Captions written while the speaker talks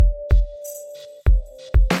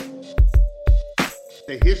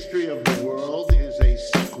The history of the world is a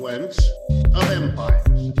sequence of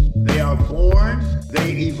empires. They are born,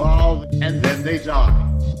 they evolve, and then they die.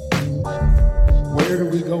 Where do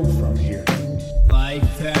we go from here?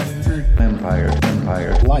 Life after empire.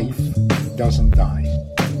 Life doesn't die.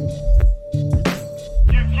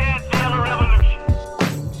 You can't kill a revolution.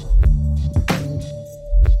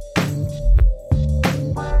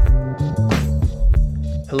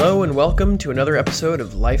 Hello and welcome to another episode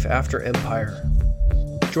of Life After Empire.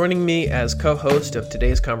 Joining me as co-host of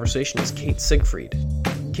today's conversation is Kate Siegfried.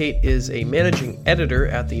 Kate is a managing editor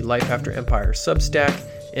at the Life After Empire Substack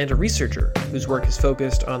and a researcher whose work is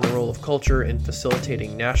focused on the role of culture in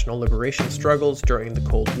facilitating national liberation struggles during the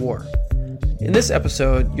Cold War. In this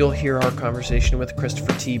episode, you'll hear our conversation with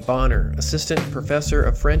Christopher T. Bonner, Assistant Professor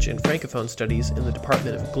of French and Francophone Studies in the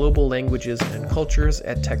Department of Global Languages and Cultures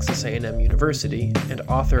at Texas A&M University and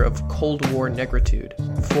author of Cold War Negritude,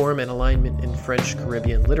 Form and Alignment in French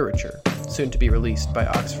Caribbean Literature, soon to be released by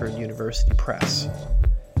Oxford University Press.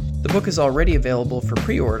 The book is already available for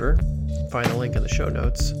pre-order, find the link in the show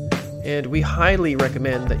notes, and we highly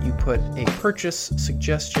recommend that you put a purchase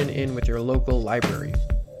suggestion in with your local library.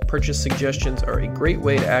 Purchase suggestions are a great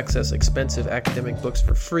way to access expensive academic books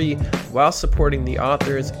for free while supporting the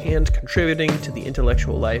authors and contributing to the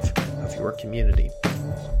intellectual life of your community.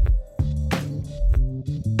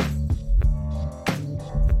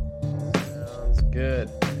 Sounds good.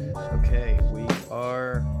 Okay, we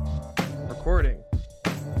are recording.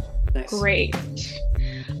 Nice. Great.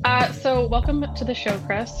 So welcome to the show,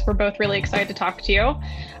 Chris. We're both really excited to talk to you.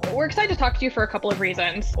 We're excited to talk to you for a couple of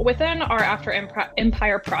reasons. Within our After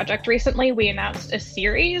Empire project recently, we announced a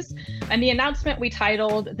series, and the announcement we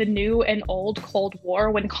titled The New and Old Cold War,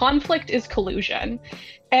 When Conflict is Collusion.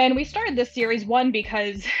 And we started this series, one,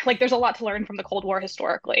 because there's a lot to learn from the Cold War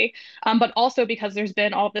historically, but also because there's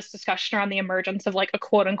been all this discussion around the emergence of a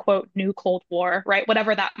quote unquote new Cold War, right?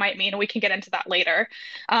 Whatever that might mean. And we can get into that later.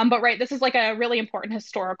 But this is a really important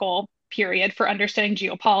historical period for understanding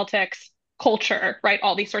geopolitics, culture, right?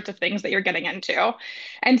 All these sorts of things that you're getting into.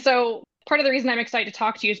 And so part of the reason I'm excited to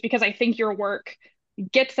talk to you is because I think your work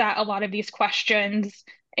gets at a lot of these questions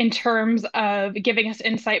in terms of giving us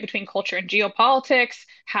insight between culture and geopolitics,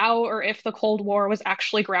 how or if the Cold War was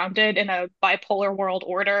actually grounded in a bipolar world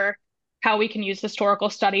order, how we can use historical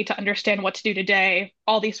study to understand what to do today,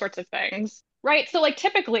 all these sorts of things, right? So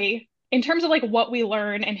typically, in terms of what we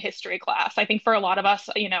learn in history class, I think for a lot of us,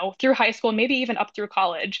 through high school, maybe even up through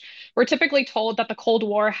college, we're typically told that the Cold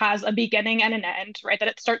War has a beginning and an end, right? That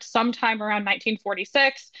it starts sometime around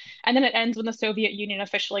 1946, and then it ends when the Soviet Union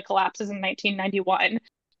officially collapses in 1991,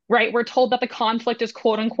 right? We're told that the conflict is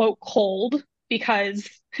quote unquote cold because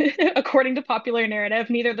according to popular narrative,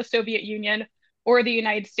 neither the Soviet Union or the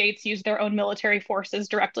United States used their own military forces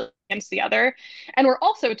directly against the other. And we're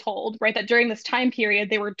also told, right, that during this time period,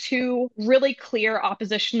 there were two really clear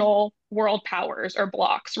oppositional world powers or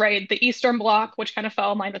blocs, right? The Eastern Bloc, which kind of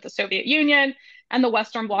fell in line with the Soviet Union, and the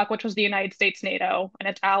Western Bloc, which was the United States, NATO, and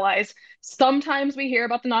its allies. Sometimes we hear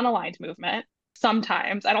about the non-aligned movement.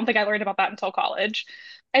 Sometimes. I don't think I learned about that until college.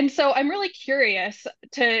 And so I'm really curious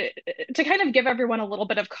to kind of give everyone a little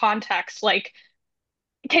bit of context,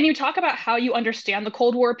 can you talk about how you understand the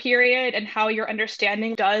Cold War period and how your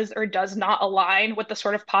understanding does or does not align with the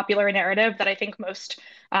sort of popular narrative that I think most,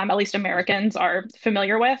 at least Americans, are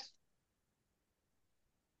familiar with?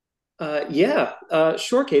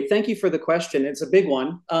 Sure, Kate. Thank you for the question. It's a big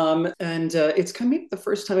one. And it's kind of the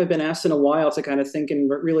first time I've been asked in a while to kind of think in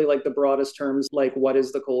really the broadest terms, what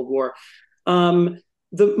is the Cold War?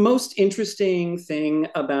 The most interesting thing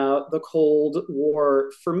about the Cold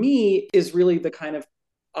War for me is really the kind of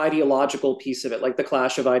ideological piece of it, the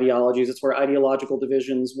clash of ideologies. It's where ideological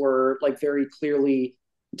divisions were very clearly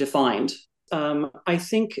defined. I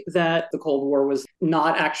think that the Cold War was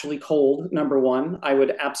not actually cold, number one. I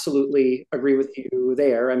would absolutely agree with you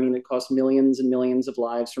there. I mean, it cost millions and millions of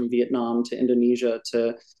lives from Vietnam to Indonesia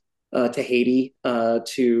to Haiti,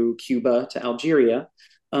 to Cuba, to Algeria.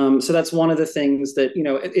 So that's one of the things that,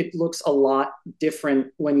 it looks a lot different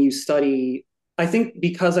when you study. I think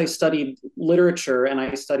because I studied literature and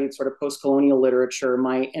I studied sort of post-colonial literature,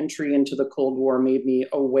 my entry into the Cold War made me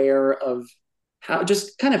aware of how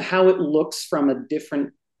it looks from a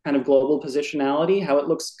different kind of global positionality, how it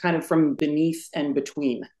looks kind of from beneath and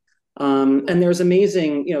between. And there's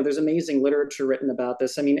amazing literature written about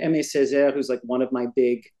this. I mean, Aimé Césaire, who's one of my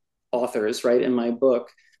big authors, right, in my book,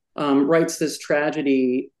 writes this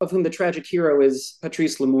tragedy of whom the tragic hero is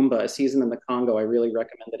Patrice Lumumba, A Season in the Congo. I really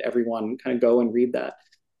recommend that everyone kind of go and read that.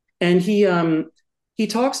 And he he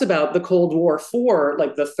talks about the Cold War for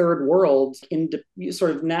like the third world in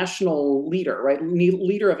sort of national leader, right?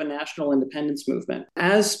 Leader of a national independence movement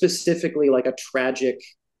as specifically like a tragic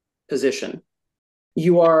position.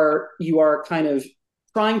 You are kind of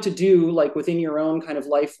trying to do like within your own kind of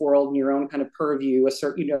life world and your own kind of purview, a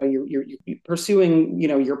certain, you're pursuing,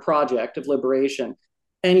 your project of liberation.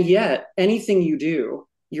 And yet anything you do,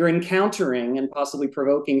 you're encountering and possibly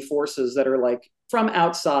provoking forces that are like from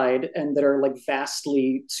outside and that are like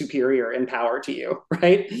vastly superior in power to you,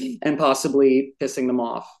 right? And possibly pissing them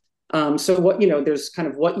off. So what, there's kind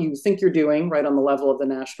of what you think you're doing, right, on the level of the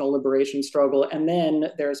national liberation struggle. And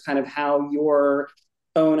then there's kind of how your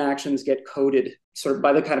own actions get coded sort of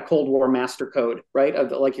by the kind of Cold War master code, right?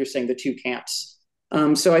 Of, like you're saying, the two camps.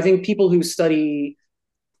 So I think people who study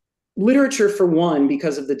literature, for one,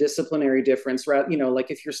 because of the disciplinary difference, right? Like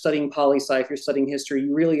if you're studying poli-sci, if you're studying history,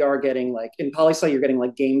 you really are getting like, in poli-sci, you're getting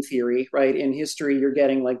like game theory, right? In history, you're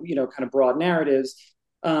getting like, kind of broad narratives.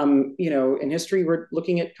 In history, we're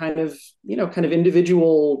looking at kind of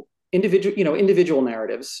individual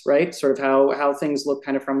narratives, right? Sort of how things look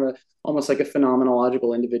kind of from almost like a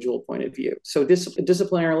phenomenological individual point of view. So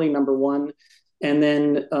disciplinarily, number one, and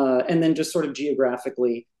then just sort of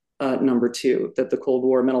geographically, number two, that the Cold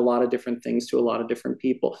War meant a lot of different things to a lot of different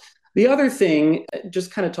people. The other thing,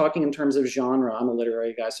 just kind of talking in terms of genre, I'm a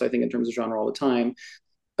literary guy, so I think in terms of genre all the time,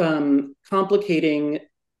 complicating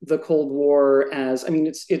the Cold War as,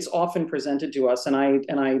 it's often presented to us, and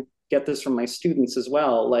I get this from my students as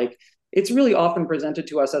well, like it's really often presented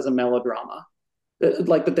to us as a melodrama,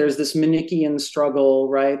 like that there's this Manichaean struggle,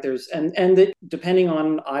 right? There's and that depending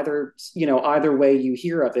on either way you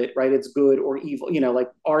hear of it, right, it's good or evil, like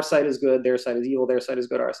our side is good, their side is evil, their side is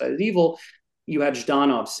good, our side is evil. You had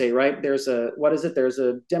Zhdanov say, right, there's a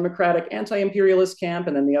democratic anti-imperialist camp,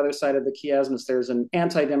 and then the other side of the chiasmus, there's an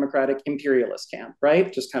anti-democratic imperialist camp,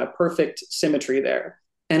 right? Just kind of perfect symmetry there.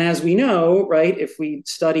 And as we know, right, if we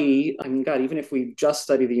study, even if we just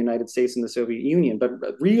study the United States and the Soviet Union, but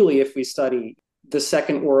really if we study the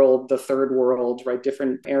second world, the third world, right,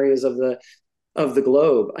 different areas of the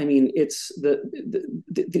globe, it's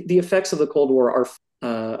the effects of the Cold War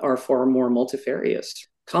are far more multifarious.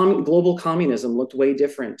 Global communism looked way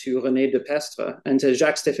different to René Depestre and to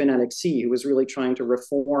Jacques-Stéphane Alexis, who was really trying to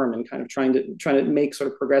reform and kind of trying to make sort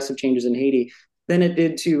of progressive changes in Haiti, than it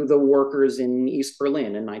did to the workers in East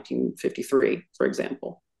Berlin in 1953, for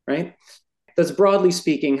example, right? That's broadly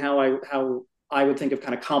speaking how I would think of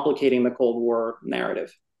kind of complicating the Cold War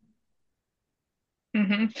narrative.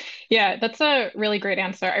 Mm-hmm. Yeah, that's a really great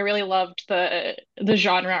answer. I really loved the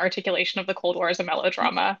genre articulation of the Cold War as a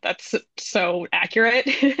melodrama. That's so accurate.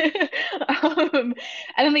 And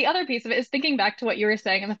then the other piece of it is thinking back to what you were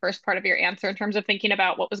saying in the first part of your answer in terms of thinking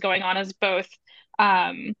about what was going on as both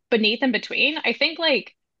beneath and between. I think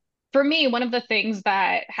like for me, one of the things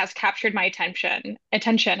that has captured my attention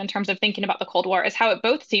in terms of thinking about the Cold War is how it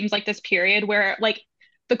both seems like this period where like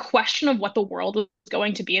the question of what the world was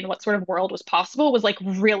going to be and what sort of world was possible was like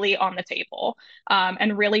really on the table,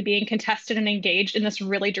 and really being contested and engaged in this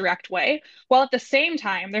really direct way. While at the same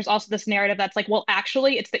time, there's also this narrative that's like, well,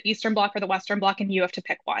 actually, it's the Eastern Bloc or the Western Bloc, and you have to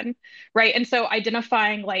pick one, right? And so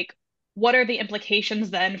identifying like what are the implications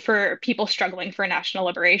then for people struggling for national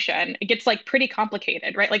liberation? It gets like pretty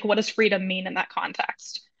complicated, right? Like what does freedom mean in that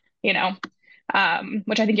context?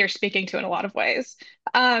 Which I think you're speaking to in a lot of ways.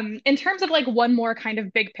 In terms of like one more kind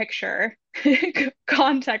of big picture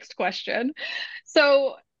context question.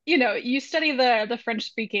 So, you study the French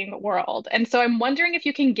speaking world. And so I'm wondering if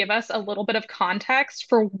you can give us a little bit of context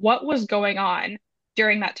for what was going on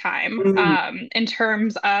during that time, in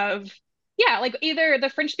terms of, yeah, like either the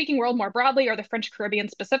French speaking world more broadly or the French Caribbean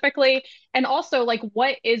specifically. And also like,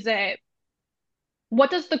 what does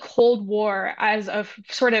the Cold War as a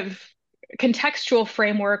sort of contextual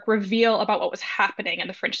framework reveal about what was happening in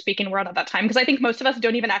the French speaking world at that time? Because I think most of us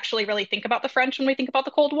don't even actually really think about the French when we think about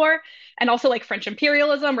the Cold War. And also like French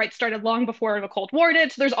imperialism, right, started long before the Cold War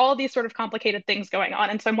did. So there's all these sort of complicated things going on.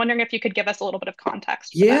 And so I'm wondering if you could give us a little bit of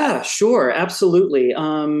context. Yeah, sure. Absolutely.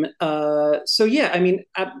 So yeah,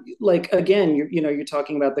 like again, you're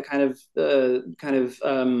talking about the kind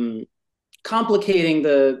of complicating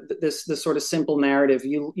this sort of simple narrative.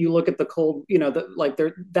 You look at the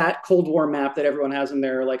that Cold War map that everyone has in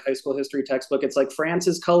their like high school history textbook. It's like France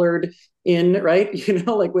is colored in, right?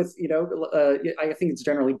 Like with I think it's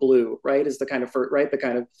generally blue, right? Is the kind of the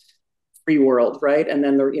kind of free world, right? And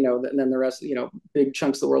then the rest, big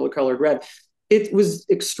chunks of the world are colored red. It was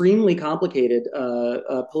extremely complicated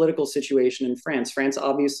political situation in France. France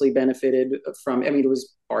obviously benefited from. It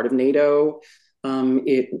was part of NATO.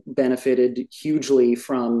 It benefited hugely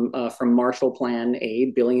from Marshall Plan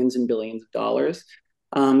aid, billions and billions of dollars.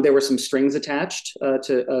 There were some strings attached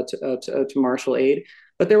to Marshall aid,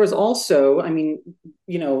 but there was also, I mean,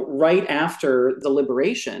 right after the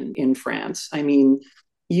liberation in France, I mean,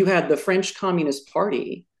 you had the French Communist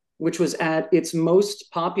Party, which was at its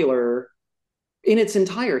most popular in its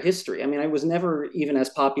entire history. I mean, it was never even as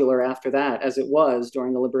popular after that as it was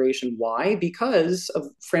during the liberation. Why? Because the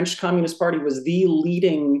French Communist Party was the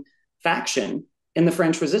leading faction in the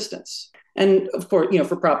French resistance. And of course,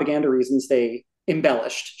 for propaganda reasons, they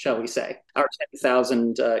embellished, shall we say, our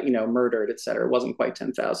 10,000, murdered, et cetera. It wasn't quite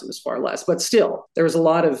 10,000, it's far less. But still, there was a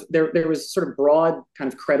lot of, there was sort of broad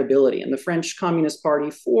kind of credibility in the French Communist Party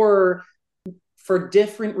for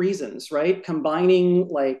different reasons, right? Combining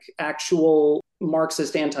like actual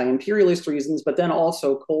Marxist anti-imperialist reasons, but then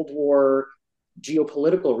also Cold War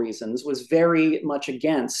geopolitical reasons, was very much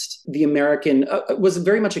against American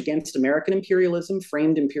imperialism,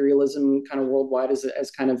 framed imperialism kind of worldwide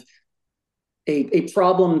as kind of a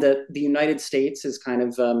problem that the United States is kind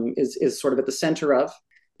of is sort of at the center of.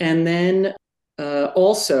 And then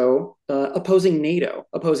also opposing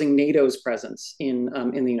NATO's presence in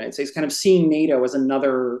the United States, kind of seeing NATO as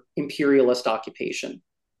another imperialist occupation.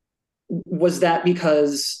 Was that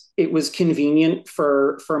because it was convenient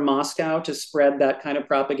for Moscow to spread that kind of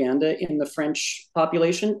propaganda in the French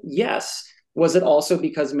population? Yes. Was it also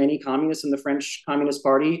because many communists in the French Communist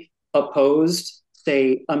Party opposed,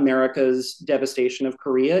 say, America's devastation of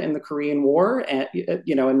Korea in the Korean War, and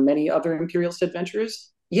many other imperialist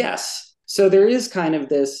adventures? Yes. So there is kind of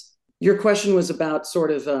this. Your question was about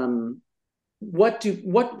sort of how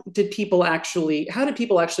did people actually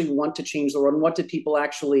want to change the world, and what did people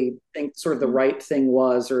actually think sort of the right thing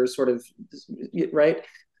was, or sort of right,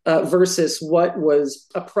 versus what was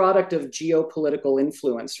a product of geopolitical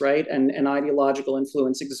influence, right, and ideological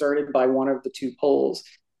influence exerted by one of the two poles,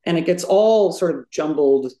 and it gets all sort of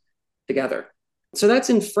jumbled together. So that's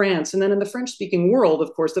in France. And then in the French-speaking world,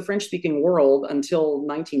 of course, the French-speaking world until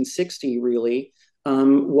 1960 really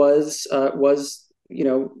was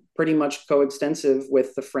pretty much coextensive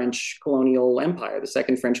with the French colonial empire, the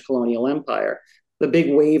Second French colonial empire. The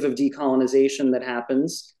big wave of decolonization that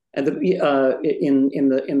happens in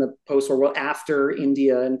the post-war world after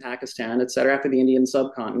India and Pakistan, et cetera, after the Indian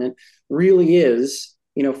subcontinent, really is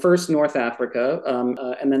first North Africa,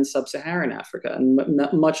 and then Sub-Saharan Africa. And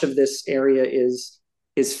much of this area is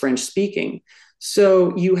French-speaking.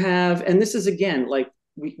 So you have, and this is again, like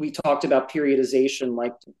we talked about periodization,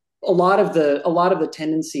 like a lot of the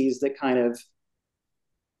tendencies that kind of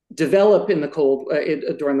develop in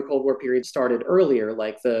the during the Cold War period started earlier.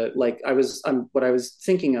 What I was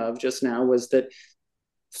thinking of just now was that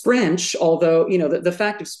French, although the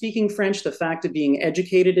fact of speaking French, the fact of being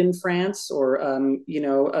educated in France, or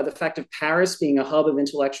the fact of Paris being a hub of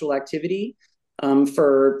intellectual activity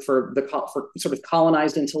for sort of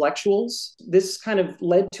colonized intellectuals, this kind of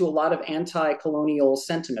led to a lot of anti-colonial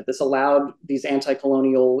sentiment. This allowed these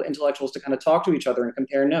anti-colonial intellectuals to kind of talk to each other and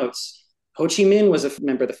compare notes. Ho Chi Minh was a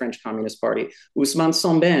member of the French Communist Party. Ousmane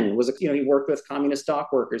Sembène was he worked with communist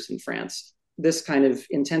dock workers in France. This kind of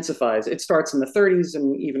intensifies. It starts in the 30s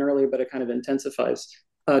and even earlier, but it kind of intensifies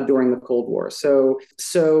during the Cold War. So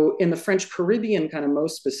in the French Caribbean, kind of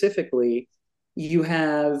most specifically, you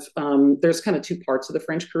have, there's kind of two parts of the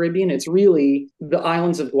French Caribbean. It's really the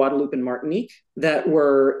islands of Guadeloupe and Martinique that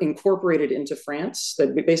were incorporated into France,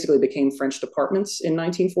 that basically became French departments in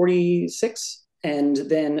 1946. And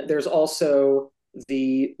then there's also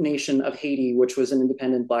the nation of Haiti, which was an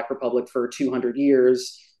independent Black republic for 200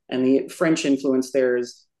 years. And the French influence there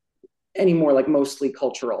is anymore like mostly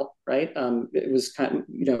cultural, right? It was kind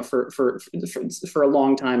of, for a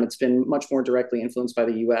long time, it's been much more directly influenced by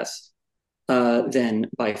the US than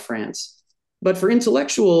by France. But for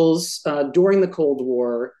intellectuals during the Cold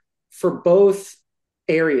War, for both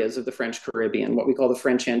areas of the French Caribbean, what we call the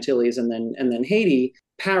French Antilles and then Haiti,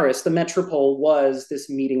 Paris, the metropole, was this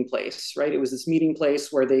meeting place, right? It was this meeting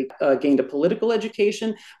place where they gained a political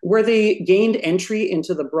education, where they gained entry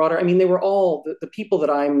into the broader, I mean, they were all, the people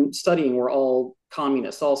that I'm studying were all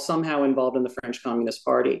communists, all somehow involved in the French Communist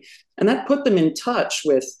Party. And that put them in touch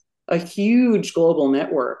with a huge global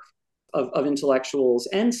network of intellectuals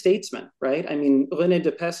and statesmen, right? I mean, René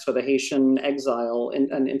Depestre, the Haitian exile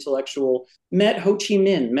and intellectual, met Ho Chi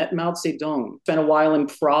Minh, met Mao Zedong, spent a while in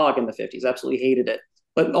Prague in the 50s, absolutely hated it.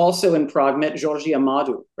 But also in Prague met Georges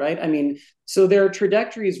Amadou, right? I mean, so their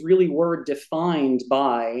trajectories really were defined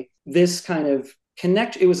by this kind of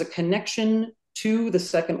it was a connection to the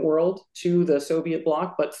Second World, to the Soviet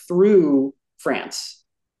bloc, but through France.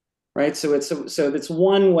 right? So it's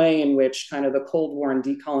one way in which kind of the Cold War and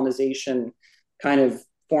decolonization kind of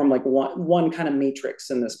form like one kind of matrix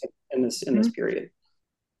in this period.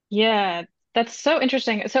 Yeah, that's so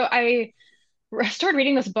interesting. So I started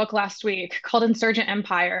reading this book last week called Insurgent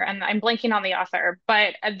Empire, and I'm blanking on the author,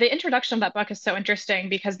 but the introduction of that book is so interesting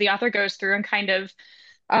because the author goes through and kind of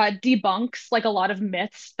debunks like a lot of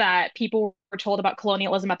myths that people were told about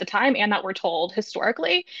colonialism at the time and that were told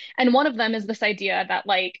historically. And one of them is this idea that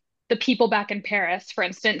like the people back in Paris, for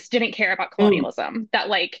instance, didn't care about Mm. colonialism, that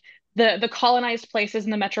like the colonized places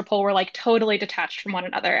in the metropole were like totally detached from one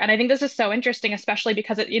another. And I think this is so interesting, especially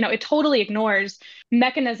because it totally ignores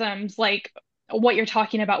mechanisms like what you're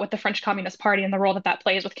talking about with the French Communist Party and the role that that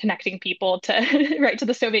plays with connecting people to right to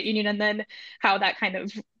the Soviet Union, and then how that kind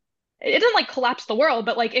of it doesn't like collapse the world,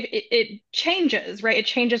 but like it changes, right? It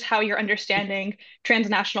changes how you're understanding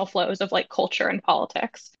transnational flows of like culture and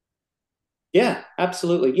politics. Yeah,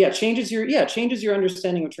 absolutely. Changes your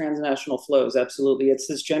understanding of transnational flows. Absolutely. It's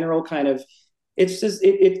this general kind of it's just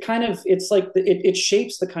it kind of it's like it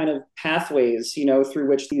shapes the kind of pathways, through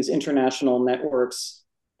which these international networks,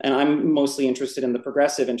 and I'm mostly interested in the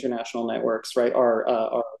progressive international networks, right,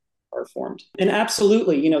 are formed. And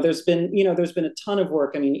absolutely, there's been a ton of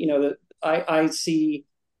work. I mean, I see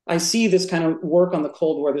this kind of work on the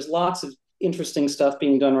Cold War. There's lots of interesting stuff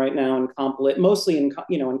being done right now in comp lit, mostly in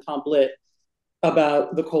comp lit,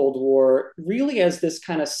 about the Cold War, really as this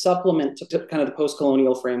kind of supplement to kind of the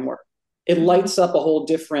post-colonial framework. It lights up a whole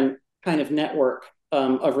different kind of network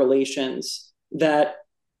of relations that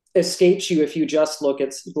escapes you if you just look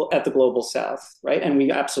at the global South, right? And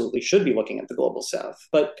we absolutely should be looking at the global South,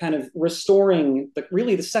 but kind of restoring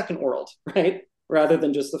really the second world, right? Rather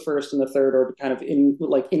than just the first and the third, or kind of in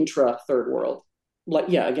like intra third world. Like,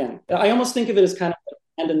 yeah, again, I almost think of it as kind of like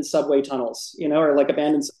abandoned subway tunnels, or like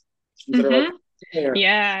abandoned that are like Hmm. there,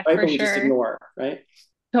 Yeah, right? for But we just sure. ignore, right?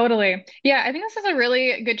 Totally. Yeah, I think this is a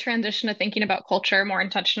really good transition to thinking about culture more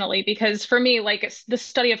intentionally because for me, like the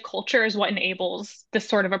study of culture is what enables this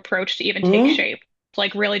sort of approach to even take Mm-hmm. shape, to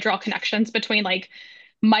like really draw connections between like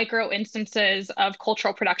micro instances of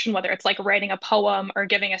cultural production, whether it's like writing a poem or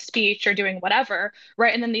giving a speech or doing whatever,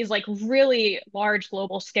 right? And then these like really large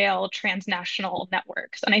global scale transnational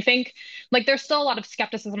networks. And I think like there's still a lot of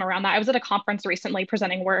skepticism around that. I was at a conference recently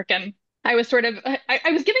presenting work and I was sort of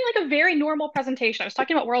I was giving like a very normal presentation. I was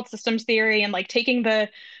talking about world systems theory and like taking the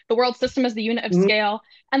world system as the unit of Mm-hmm. scale.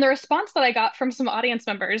 And the response that I got from some audience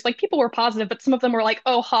members, like people were positive, but some of them were like,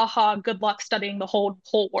 "Oh, ha ha, good luck studying the whole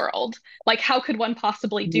world. Like, how could one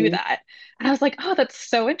possibly do Mm-hmm. that?" And I was like, "Oh, that's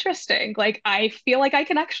so interesting. Like, I feel like I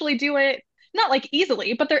can actually do it, not like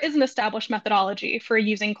easily, but there is an established methodology for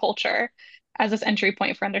using culture as this entry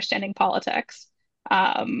point for understanding politics."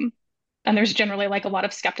 Um, and there's generally like a lot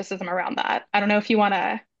of skepticism around that. I don't know if you want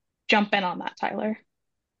to jump in on that, Tyler.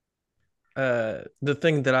 The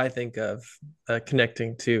thing that I think of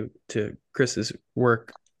connecting to Chris's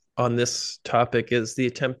work on this topic is the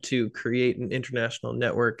attempt to create an international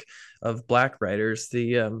network of Black writers.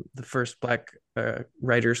 The first Black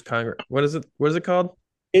Writers Congress. What is it? What is it called?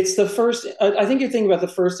 It's the first. I think you're thinking about the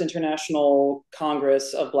first International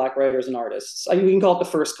Congress of Black Writers and Artists. We can call it the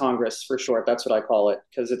first Congress for short. That's what I call it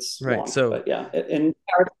because it's Right. long. So But yeah, and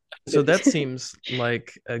so that seems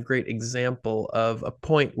like a great example of a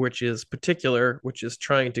point which is particular, which is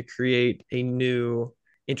trying to create a new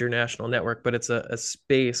international network, but it's a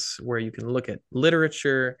space where you can look at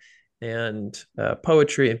literature and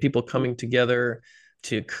poetry and people coming together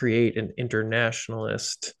to create an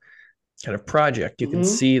internationalist kind of project. You can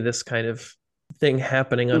mm-hmm, see this kind of thing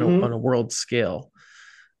happening on mm-hmm. on a world scale.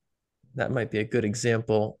 That might be a good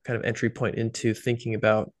example, kind of entry point into thinking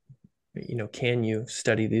about, can you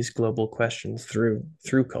study these global questions through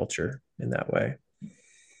culture in that way?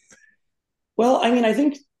 Well, I mean, I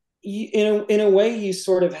think in a way you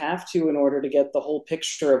sort of have to in order to get the whole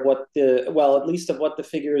picture of at least of what the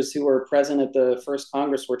figures who were present at the first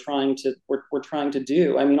Congress were trying to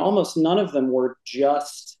do. I mean, almost none of them were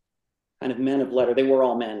just kind of men of letter. They were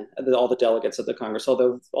all men, all the delegates of the Congress.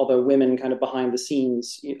 Although women, kind of behind the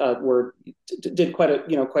scenes, did quite a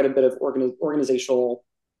bit of organizational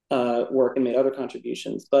work and made other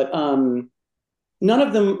contributions. But none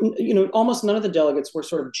of them, almost none of the delegates were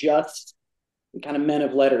sort of just kind of men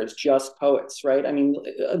of letters, just poets, right? I mean,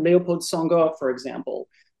 Leopold Senghor, for example,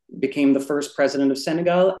 became the first president of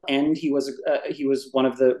Senegal, and he was one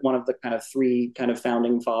of the kind of three kind of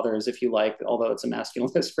founding fathers, if you like, although it's a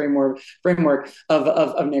masculinist framework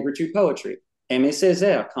of negritude poetry. Aimé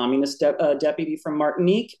Césaire, communist deputy from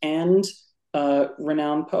Martinique and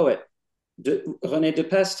renowned poet. René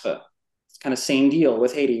Depestre, kind of same deal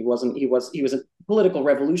with Haiti. He was a political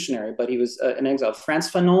revolutionary, but he was an exile. Frantz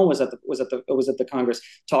Fanon was at the Congress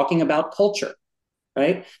talking about culture,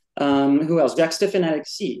 right? Who else? Jacques Stéphane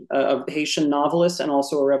Alexis, a Haitian novelist and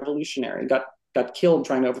also a revolutionary, got killed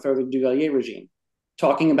trying to overthrow the Duvalier regime,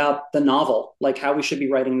 talking about the novel, like how we should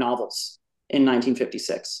be writing novels in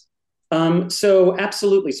 1956. So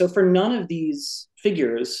absolutely. So for none of these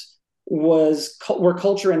figures were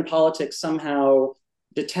culture and politics somehow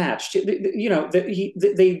detached. You know,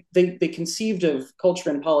 they conceived of culture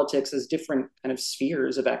and politics as different kind of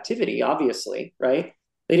spheres of activity, obviously, right?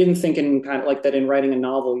 They didn't think in kind of like that in writing a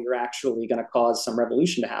novel, you're actually going to cause some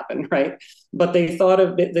revolution to happen, right? But they thought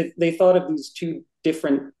of these two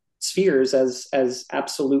different spheres as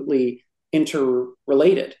absolutely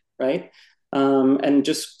interrelated, right? And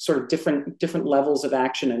just sort of different levels of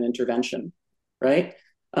action and intervention, right?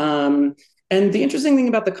 And the interesting thing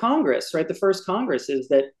about the Congress, right, the first Congress, is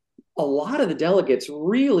that a lot of the delegates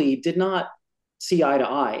really did not see eye to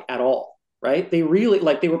eye at all, right? They really,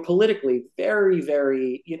 like, they were politically very,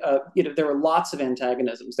 very, there were lots of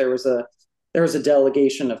antagonisms. There was a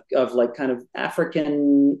delegation of like kind of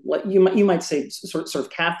African, like you might say sort of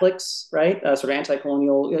Catholics, right? Sort of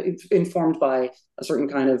anti-colonial, informed by a certain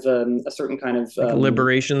kind of like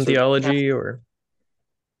liberation theology, or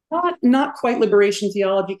not quite liberation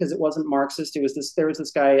theology, because it wasn't Marxist. There was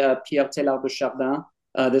this guy Pierre Teilhard de Chardin,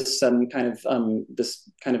 this kind of I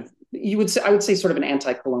would say sort of an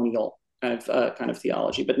anti-colonial kind of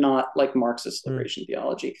theology, but not like Marxist liberation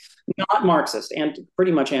theology. Not Marxist, and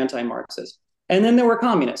pretty much anti-Marxist. And then there were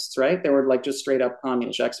communists, right? There were like just straight up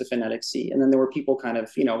communists, Jacques Stéphane Alexis. And then there were people kind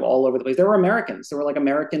of, all over the place. There were Americans. There were like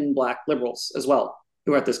American Black liberals as well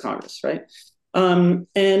who were at this Congress, right? And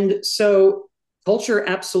so culture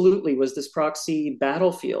absolutely was this proxy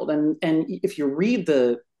battlefield. And if you read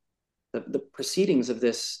the proceedings of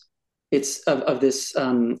this, it's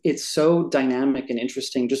so dynamic and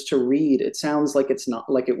interesting just to read. It sounds like it's not,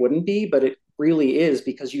 like it wouldn't be, but it really is,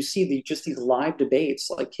 because you see these live debates,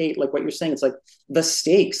 like Kate, like what you're saying. It's like the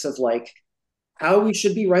stakes of like how we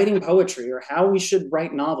should be writing poetry or how we should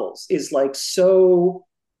write novels is like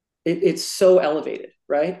it's so elevated,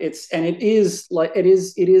 right? It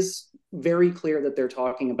is very clear that they're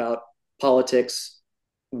talking about politics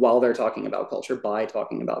while they're talking about culture, by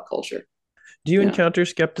talking about culture. Do you encounter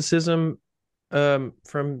skepticism from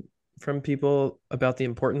people about the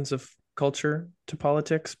importance of culture to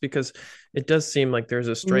politics? Because it does seem like there's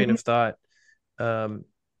a strain of thought, and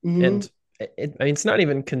it's not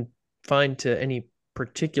even confined to any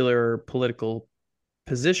particular political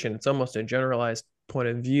position. It's almost a generalized point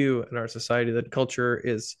of view in our society that culture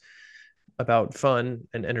is about fun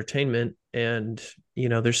and entertainment, and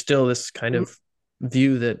there's still this kind of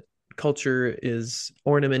view that culture is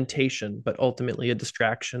ornamentation, but ultimately a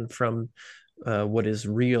distraction from what is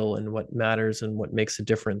real and what matters and what makes a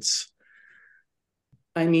difference.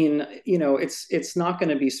 I mean, it's not going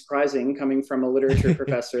to be surprising coming from a literature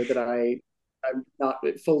professor that I'm not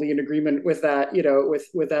fully in agreement with that,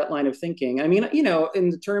 with that line of thinking. I mean,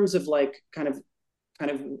 in terms of like kind of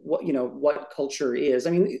what culture is.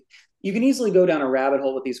 I mean, you can easily go down a rabbit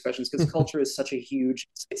hole with these questions because culture is such a huge,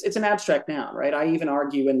 it's an abstract noun, right? I even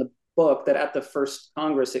argue in the book that at the first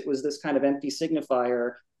Congress, it was this kind of empty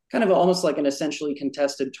signifier, kind of almost like an essentially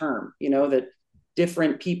contested term, that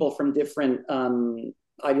different people from different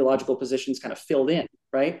ideological positions kind of filled in,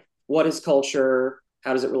 right? What is culture?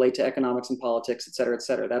 How does it relate to economics and politics, et cetera, et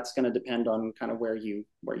cetera? That's going to depend on kind of where you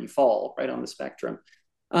fall, right, on the spectrum.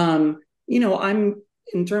 I'm,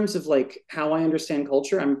 in terms of like how I understand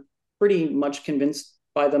culture, I'm pretty much convinced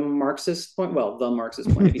by the Marxist point of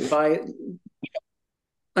view.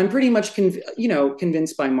 I'm pretty much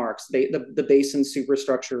convinced by Marx. The base and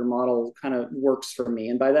superstructure model kind of works for me,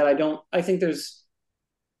 and by that I think there's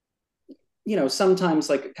sometimes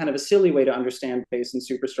like kind of a silly way to understand base and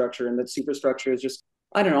superstructure, and that superstructure is just,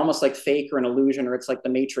 I don't know, almost like fake or an illusion, or it's like the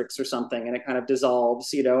Matrix or something, and it kind of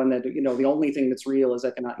dissolves, and that the only thing that's real is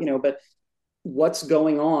economic, but what's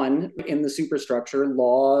going on in the superstructure,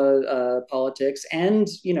 law, politics, and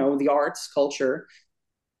the arts, culture,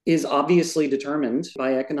 is obviously determined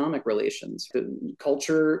by economic relations.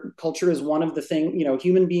 Culture is one of the things,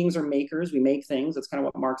 human beings are makers. We make things. That's kind of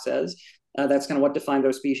what Marx says. That's kind of what defines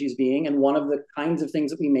our species being. And one of the kinds of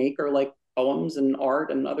things that we make are like poems and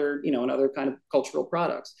art and other, and other kind of cultural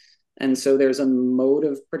products. And so there's a mode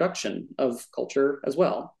of production of culture as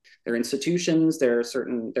well. There are institutions, there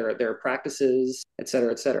are practices, et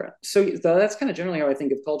cetera, et cetera. So that's kind of generally how I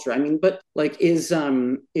think of culture. I mean, but like, is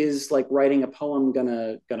like writing a poem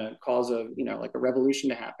gonna cause a, like a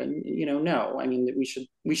revolution to happen? No. I mean,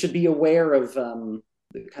 we should be aware of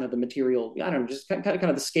kind of the material, I don't know, just kind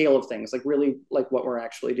of the scale of things, like really like what we're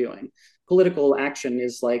actually doing. Political action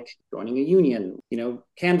is like joining a union,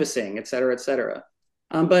 canvassing, et cetera, et cetera.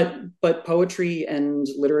 But poetry and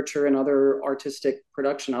literature and other artistic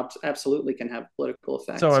production absolutely can have political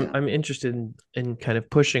effects. So I'm interested in kind of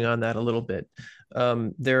pushing on that a little bit.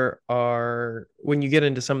 There are, when you get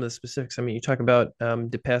into some of the specifics, I mean, you talk about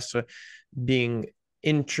De Pestre being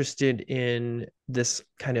interested in this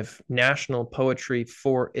kind of national poetry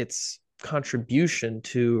for its contribution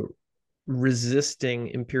to resisting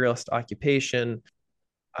imperialist occupation.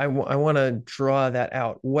 I want to draw that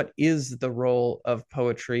out. What is the role of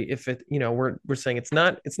poetry if it, we're saying it's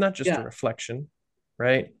not just a reflection,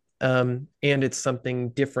 right? And it's something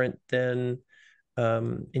different than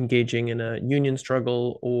engaging in a union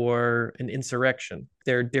struggle or an insurrection.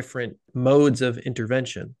 There are different modes of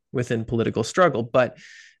intervention within political struggle, but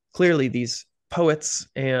clearly these poets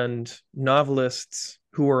and novelists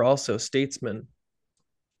who are also statesmen,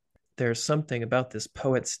 there's something about this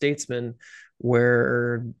poet-statesman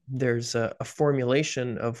where there's a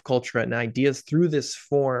formulation of culture and ideas through this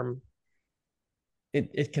form.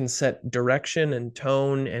 It can set direction and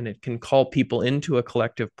tone, and it can call people into a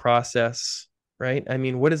collective process, right? I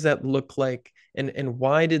mean, what does that look like? And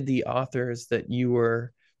why did the authors that you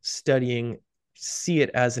were studying see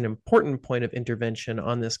it as an important point of intervention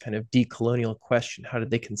on this kind of decolonial question? How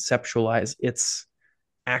did they conceptualize its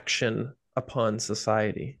action upon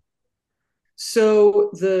society?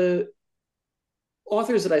 So the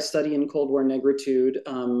authors that I study in Cold War negritude,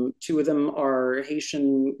 two of them are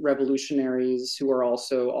Haitian revolutionaries who are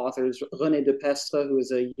also authors. René de Pestre, who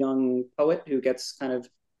is a young poet who gets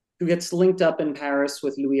linked up in Paris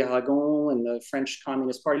with Louis Aragon and the French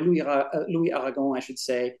Communist Party. Louis Aragon, I should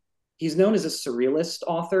say. He's known as a surrealist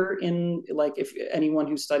author in, like, if anyone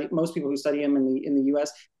who studied, most people who study him in the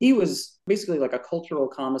US, he was basically like a cultural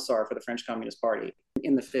commissar for the French Communist Party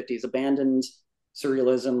in the 50s, abandoned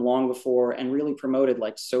surrealism long before and really promoted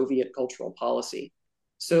like Soviet cultural policy.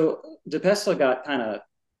 So De Pestre got kind of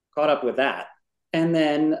caught up with that. And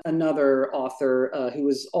then another author who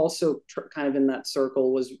was also kind of in that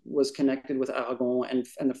circle was connected with Aragon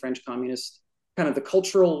and the French Communist, kind of the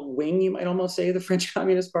cultural wing, you might almost say, the French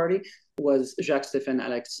Communist Party, was Jacques-Stéphane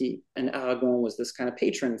Alexis. And Aragon was this kind of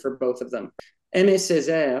patron for both of them. Aimé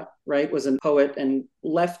Césaire, right, was a poet and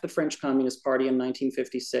left the French Communist Party in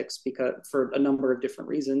 1956 for a number of different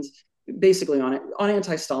reasons, basically on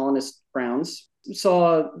anti-Stalinist grounds,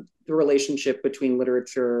 saw the relationship between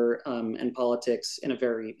literature and politics in a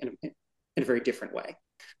very different way.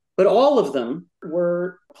 But all of them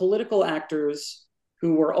were political actors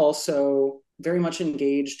who were also very much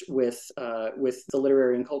engaged with the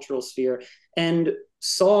literary and cultural sphere and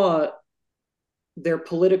saw their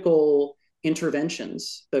political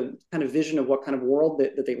interventions, the kind of vision of what kind of world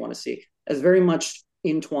that they want to see, as very much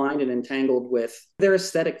entwined and entangled with their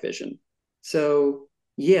aesthetic vision. So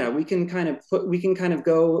yeah, we can kind of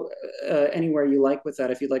go anywhere you like with that.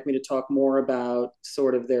 If you'd like me to talk more about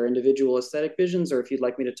sort of their individual aesthetic visions, or if you'd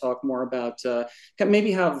like me to talk more about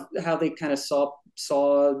maybe how they kind of saw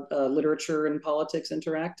literature and politics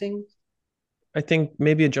interacting. I think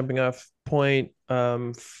maybe a jumping off point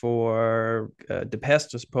for De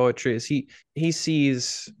Pestre's poetry is he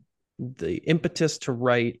sees the impetus to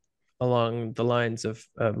write along the lines of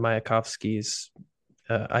Mayakovsky's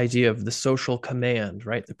idea of the social command,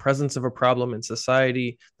 right? The presence of a problem in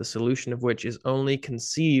society, the solution of which is only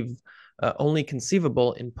conceivable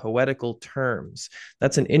in poetical terms.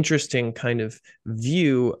 That's an interesting kind of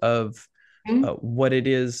view of what it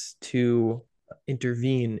is to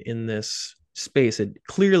intervene in this space. It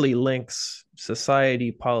clearly links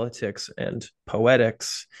society, politics, and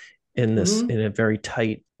poetics in this in a very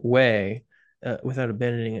tight way, without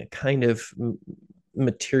abandoning a kind of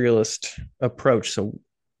materialist approach. So,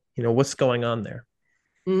 what's going on there?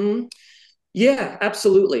 Yeah,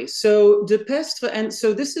 absolutely. So De Pestre, and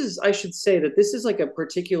so this is, I should say that this is like a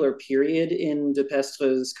particular period in De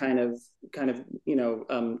Pestre's kind of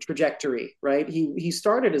trajectory, right? He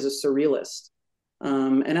started as a surrealist.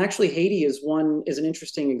 And actually Haiti is an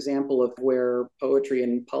interesting example of where poetry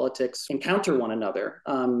and politics encounter one another.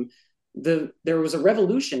 There was a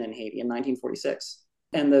revolution in Haiti in 1946.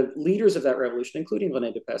 And the leaders of that revolution, including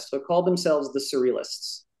René de Pestre, called themselves the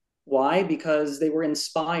Surrealists. Why? Because they were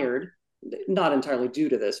inspired, not entirely due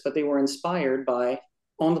to this, but they were inspired by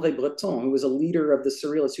André Breton, who was a leader of the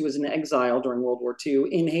Surrealists, who was in exile during World War II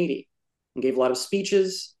in Haiti and gave a lot of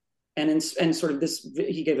speeches. And sort of this,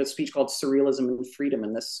 he gave a speech called Surrealism and Freedom.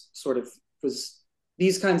 And this sort of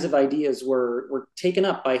these kinds of ideas were taken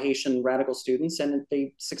up by Haitian radical students, and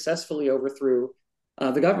they successfully overthrew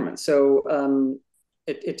the government. So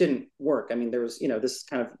it didn't work. I mean, there was, this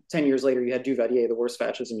kind of 10 years later, you had Duvalier, the worst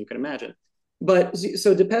fascism you can imagine. But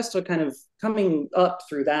so De Pestre kind of coming up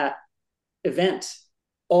through that event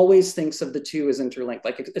always thinks of the two as interlinked,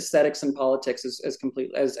 like aesthetics and politics as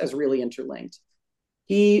completely as really interlinked.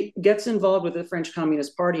 He gets involved with the French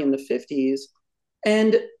Communist Party in the 50s,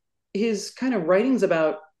 and his kind of writings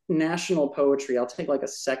about national poetry, I'll take like a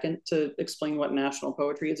second to explain what national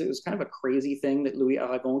poetry is. It was kind of a crazy thing that Louis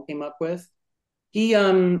Aragon came up with. He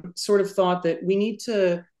sort of thought that we need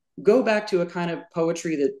to go back to a kind of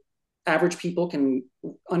poetry that average people can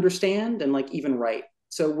understand and like even write.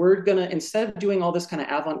 So we're gonna, instead of doing all this kind of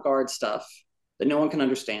avant-garde stuff that no one can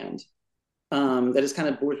understand, that is kind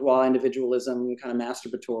of bourgeois individualism, kind of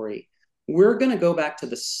masturbatory, we're gonna go back to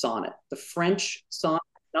the sonnet, the French sonnet.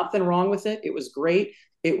 Nothing wrong with it. It was great.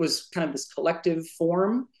 It was kind of this collective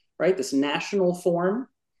form, right? This national form.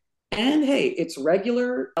 And hey, it's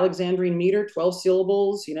regular Alexandrine meter, 12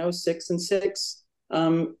 syllables, 6 and 6.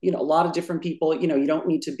 A lot of different people, you don't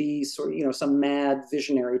need to be sort of, some mad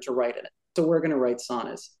visionary to write in it. So we're going to write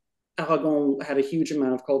sonnets. Aragon had a huge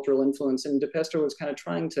amount of cultural influence, and De Pestre was kind of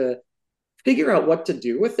trying to figure out what to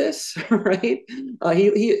do with this, right?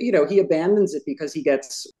 He abandons it because he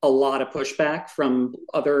gets a lot of pushback from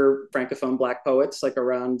other Francophone Black poets, like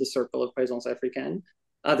around the circle of Présence Africaine.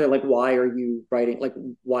 They're like, why are you writing? Like,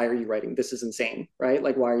 why are you writing? This is insane, right?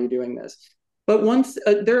 Like, why are you doing this? But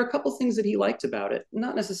there are a couple things that he liked about it,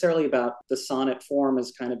 not necessarily about the sonnet form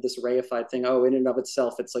as kind of this reified thing. Oh, in and of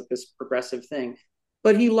itself, it's like this progressive thing.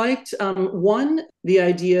 But he liked, one, the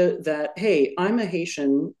idea that, hey, I'm a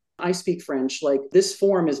Haitian, I speak French, like this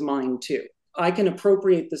form is mine too. I can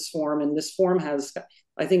appropriate this form, and this form has,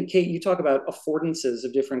 I think, Kate, you talk about affordances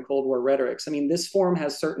of different Cold War rhetorics. I mean, this form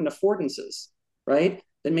has certain affordances, right?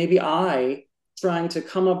 That maybe I, trying to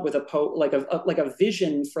come up with a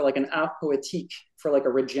vision for like an art poétique for like a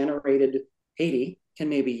regenerated Haiti can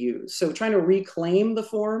maybe use. So trying to reclaim the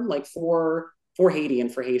form, like for Haiti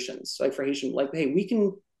and for Haitians, like for Haitian, like, hey, we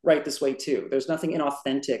can write this way too. There's nothing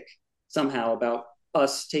inauthentic somehow about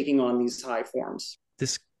us taking on these high forms.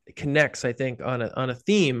 This connects, I think, on a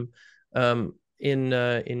theme in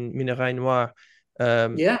Minerai Noir.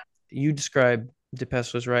 You describe De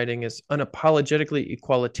Pestre's writing as unapologetically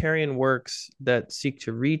equalitarian works that seek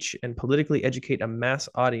to reach and politically educate a mass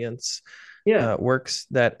audience. Works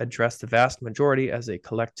that address the vast majority as a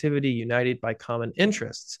collectivity united by common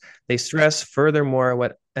interests. They stress furthermore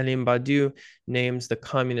what Alain Badiou names the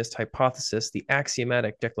communist hypothesis, the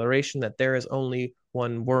axiomatic declaration that there is only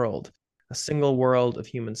one world, a single world of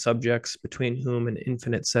human subjects between whom an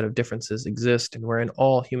infinite set of differences exist, and wherein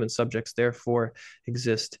all human subjects therefore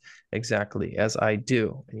exist exactly as I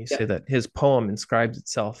do. And you say that his poem inscribes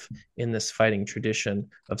itself in this fighting tradition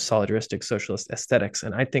of solidaristic socialist aesthetics.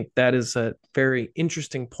 And I think that is a very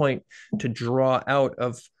interesting point to draw out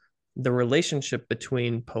of the relationship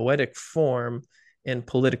between poetic form and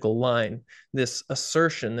political line. This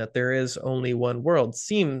assertion that there is only one world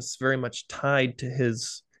seems very much tied to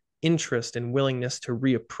his interest and willingness to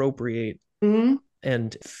reappropriate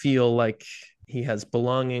and feel like he has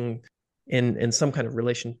belonging in some kind of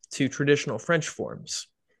relation to traditional French forms.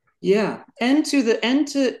 Yeah, and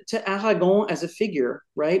to Aragon as a figure,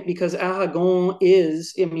 right? Because Aragon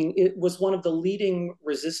it was one of the leading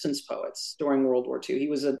resistance poets during World War II. He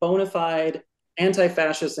was a bona fide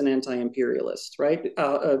anti-fascist and anti-imperialist, right?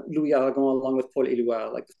 Louis Aragon, along with Paul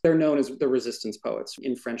Éluard, like they're known as the resistance poets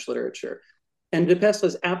in French literature. And De Pestre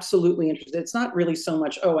is absolutely interested. It's not really so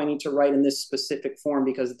much, oh, I need to write in this specific form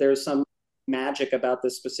because there's some magic about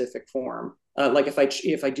this specific form. Like if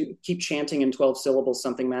I do keep chanting in 12 syllables,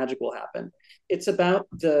 something magic will happen. It's about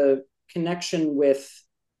the connection with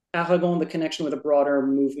Aragon, the connection with a broader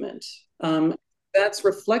movement. That's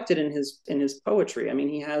reflected in his poetry. I mean,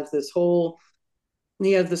 he has this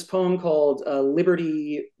poem called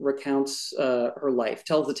 "Liberty Recounts Her Life,"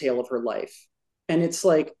 tells the tale of her life, and it's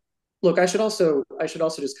like, look, I should also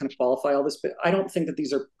just kind of qualify all this, but I don't think that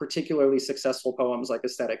these are particularly successful poems, like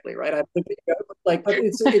aesthetically, right? I think but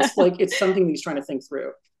it's something he's trying to think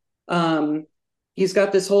through. He's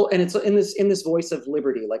got this whole, and it's in this voice of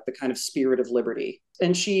liberty, like the kind of spirit of liberty.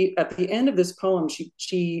 And she, at the end of this poem,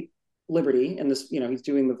 she Liberty, and this, he's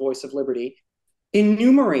doing the voice of liberty,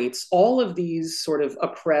 enumerates all of these sort of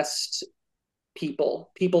oppressed people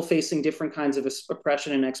facing different kinds of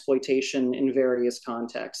oppression and exploitation in various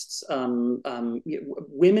contexts,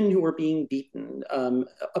 women who are being beaten,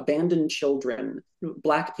 abandoned children,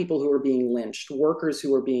 Black people who are being lynched, workers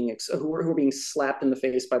who are being slapped in the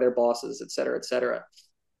face by their bosses, et cetera, et cetera.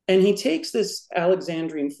 And he takes this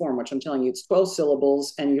Alexandrine form, which I'm telling you, it's 12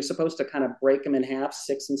 syllables, and you're supposed to kind of break them in half,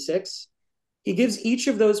 6 and 6. He gives each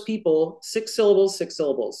of those people 6 syllables, 6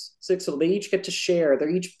 syllables, 6 syllables. They each get to share. They're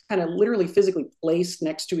each kind of literally physically placed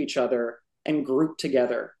next to each other and grouped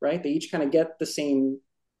together, right? They each kind of get the same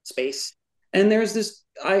space. And there's this,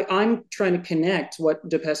 I'm trying to connect what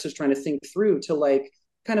De Pest is trying to think through to like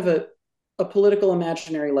kind of a political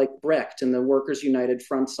imaginary like Brecht in the Workers United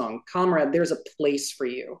Front song. Comrade, there's a place for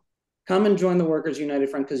you. Come and join the Workers United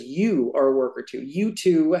Front because you are a worker too. You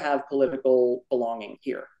too have political belonging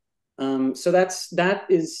here. So that's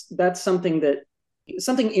something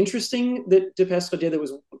interesting that De Pestre did that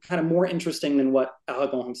was kind of more interesting than what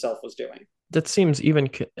Aragon himself was doing. That seems even,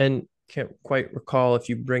 and can't quite recall if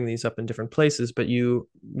you bring these up in different places, but you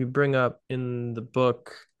bring up in the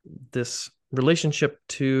book this relationship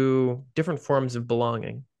to different forms of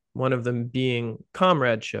belonging. One of them being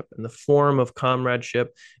comradeship and the form of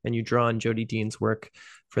comradeship, and you draw on Jodi Dean's work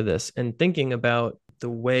for this, and thinking about the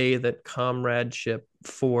way that comradeship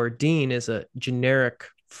for Dean is a generic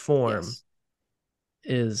form. Yes.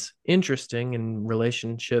 Is interesting in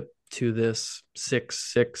relationship to this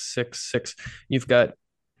 6-6-6-6. You've got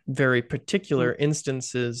very particular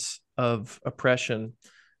instances of oppression,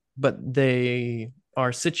 but they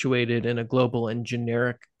are situated in a global and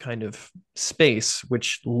generic kind of space,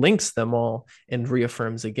 which links them all and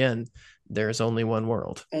reaffirms again, there's only one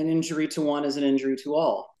world. An injury to one is an injury to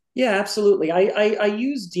all. Yeah, absolutely. I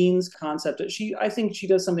use Dean's concept. I think she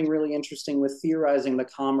does something really interesting with theorizing the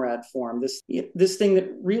comrade form. This thing that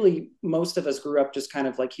really most of us grew up just kind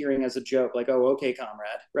of like hearing as a joke, like, oh, okay,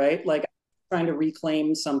 comrade, right? Like trying to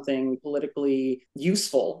reclaim something politically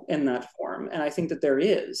useful in that form. And I think that there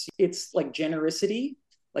is. It's like genericity,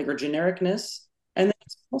 like or genericness. And then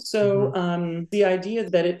it's also the idea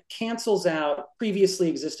that it cancels out previously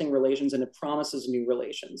existing relations and it promises new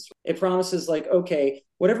relations. It promises like, okay,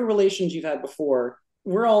 whatever relations you've had before,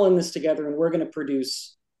 we're all in this together and we're going to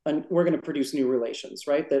produce new relations,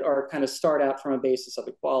 right? That are kind of start out from a basis of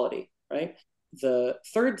equality, right? The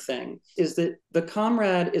third thing is that the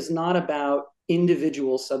comrade is not about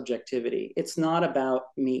individual subjectivity. It's not about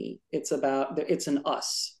me. It's an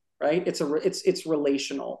us, right? It's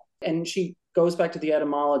relational. And she goes back to the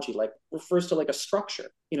etymology, like refers to like a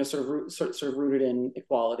structure, sort of rooted in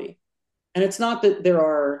equality. And it's not that there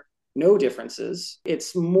are no differences.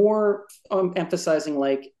 It's more emphasizing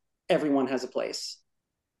like everyone has a place.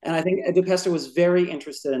 And I think De Pestre was very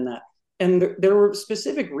interested in that. And there were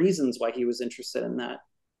specific reasons why he was interested in that.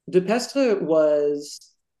 De Pestre was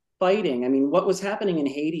fighting. I mean, what was happening in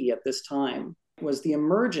Haiti at this time was the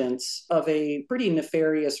emergence of a pretty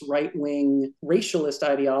nefarious right-wing racialist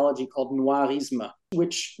ideology called Noirisme,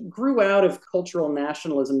 which grew out of cultural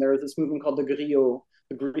nationalism. There was this movement called the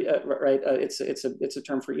griot, right? It's a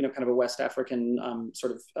term for kind of a West African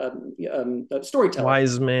storyteller.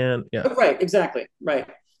 Wise man, yeah. Right, exactly, right.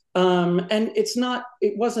 And the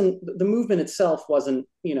movement itself wasn't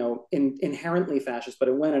inherently fascist, but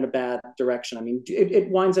it went in a bad direction. I mean, it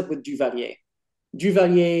winds up with Duvalier.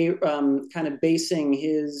 Duvalier kind of basing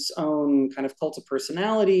his own kind of cult of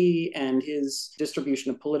personality and his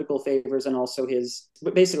distribution of political favors and also his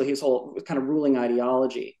whole kind of ruling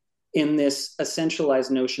ideology in this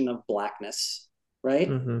essentialized notion of blackness, right?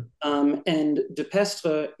 Mm-hmm. And De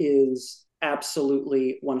Pestre is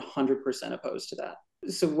absolutely 100% opposed to that.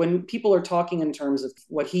 So when people are talking in terms of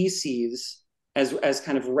what he sees as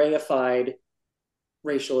kind of reified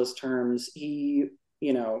racialist terms, he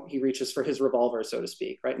reaches for his revolver, so to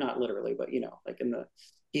speak, right? Not literally, but like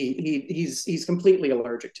he's completely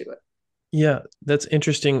allergic to it. Yeah, that's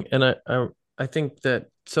interesting. And I think that,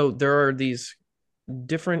 so there are these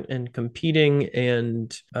different and competing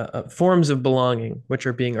and forms of belonging which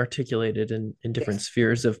are being articulated in different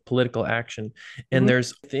spheres of political action. And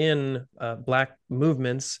there's within Black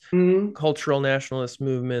movements, cultural nationalist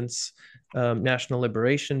movements, national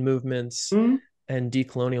liberation movements, and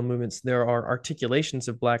decolonial movements, there are articulations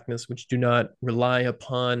of Blackness which do not rely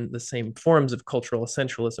upon the same forms of cultural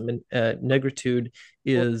essentialism. And negritude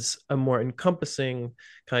is a more encompassing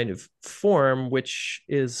kind of form, which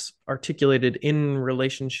is articulated in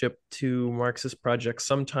relationship to Marxist projects,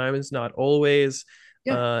 sometimes, not always,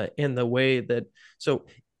 in the way that, so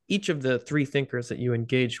each of the three thinkers that you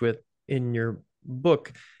engage with in your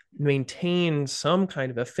book maintain some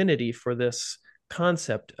kind of affinity for this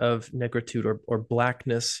concept of negritude or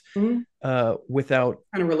Blackness, without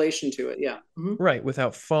kind of relation to it, right,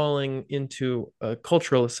 without falling into a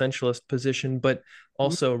cultural essentialist position, but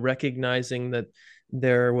also recognizing that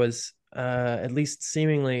there was at least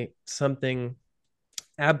seemingly something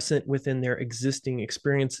absent within their existing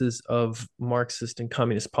experiences of Marxist and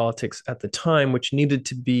communist politics at the time, which needed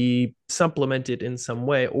to be supplemented in some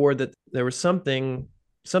way, or that there was something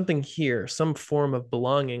something here, some form of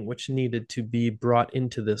belonging which needed to be brought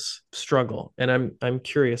into this struggle. And I'm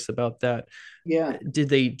curious about that. Yeah. Did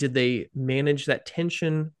they manage that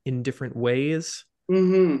tension in different ways,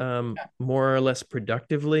 more or less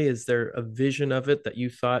productively? Is there a vision of it that you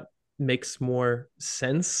thought makes more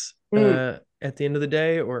sense at the end of the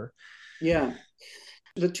day? Or Yeah.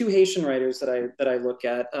 The two Haitian writers that I look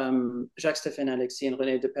at, Jacques-Stéphane Alexis and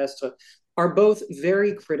René Depestre, are both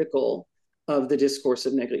very critical of the discourse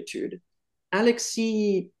of negritude. Alexis,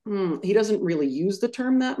 he doesn't really use the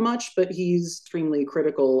term that much, but he's extremely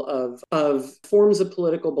critical of forms of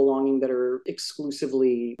political belonging that are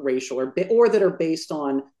exclusively racial or that are based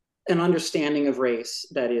on an understanding of race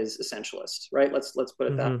that is essentialist, right? Let's put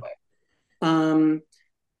it that way.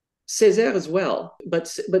 Césaire as well, but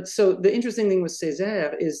so the interesting thing with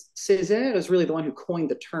Césaire is really the one who coined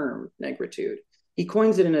the term negritude. He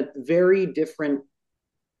coins it in a very different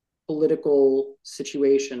political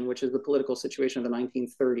situation, which is the political situation of the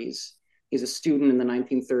 1930s. He's a student in the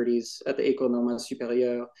 1930s at the École Normale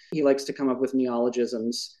Supérieure. He likes to come up with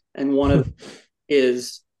neologisms, and one of them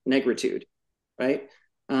is negritude, right?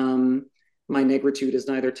 My negritude is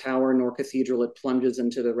neither tower nor cathedral. It plunges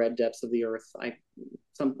into the red depths of the earth.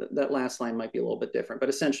 That last line might be a little bit different, but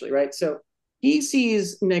essentially, right? So he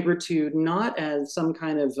sees negritude not as some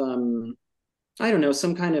kind of,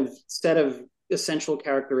 some kind of set of essential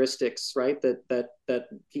characteristics, right? That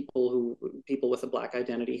people with a Black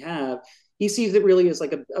identity have. He sees it really as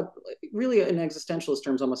like really in existentialist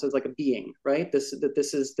terms, almost as like a being, right? This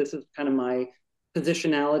is kind of my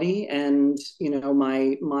positionality and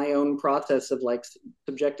my own process of like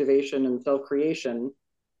subjectivation and self-creation,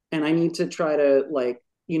 and I need to try to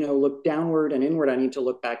look downward and inward. I need to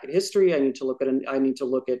look back at history. I need to look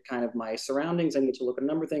at kind of my surroundings. I need to look at a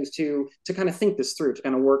number of things to kind of think this through, to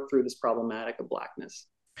kind of work through this problematic of Blackness.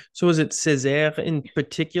 So is it Césaire in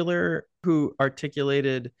particular who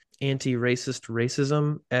articulated anti-racist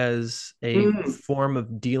racism as a form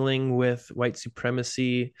of dealing with white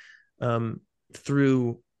supremacy,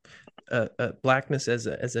 through Blackness as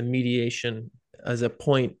a mediation, as a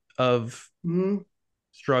point of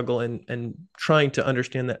struggle, and trying to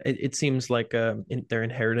understand that it seems like they're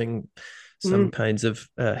inheriting some kinds of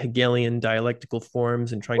Hegelian dialectical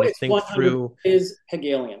forms and trying to think through. Is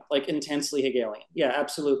Hegelian, like intensely Hegelian. Yeah,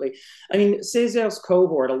 absolutely. I mean, Césaire's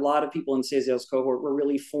cohort, a lot of people in Césaire's cohort were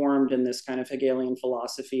really formed in this kind of Hegelian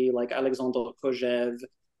philosophy, like Alexandre Kojève,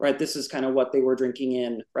 right? This is kind of what they were drinking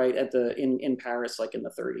in, right, in Paris, like in the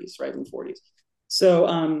 30s, right, in the 40s.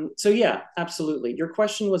 So yeah, absolutely. Your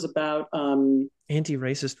question was about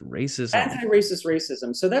anti-racist racism. Anti-racist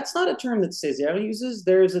racism. So that's not a term that Césaire uses.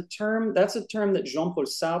 That's a term that Jean-Paul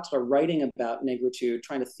Sartre, writing about negritude,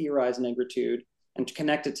 trying to theorize negritude and to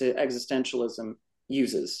connect it to existentialism,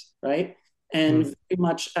 uses, right? And very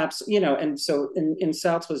much, and so in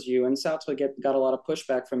Sartre's view, and Sartre got a lot of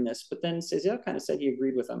pushback from this, but then Césaire kind of said he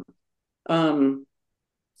agreed with him,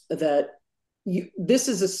 that this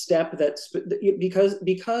is a step that's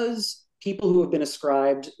because people who have been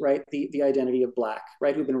ascribed, right, the identity of Black,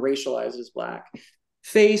 right, who've been racialized as Black,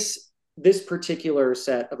 face this particular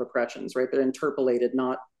set of oppressions, right? They're interpolated,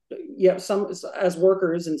 some as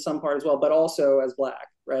workers in some part as well, but also as Black,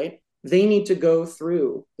 right? They need to go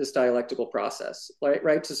through this dialectical process,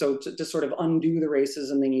 right? To sort of undo the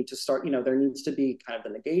racism, they need to start, there needs to be kind of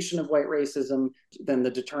the negation of white racism, then the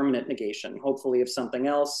determinate negation, hopefully of something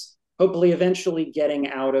else, hopefully eventually getting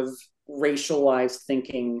out of racialized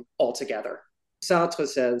thinking altogether. Sartre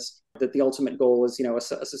says that the ultimate goal is,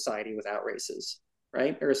 a society without races,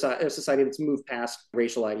 right? Or a society that's moved past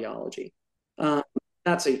racial ideology.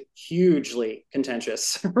 That's a hugely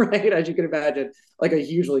contentious, right? As you can imagine, like a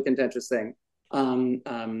hugely contentious thing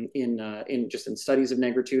in studies of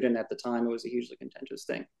negritude. And at the time, it was a hugely contentious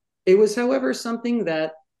thing. It was, however, something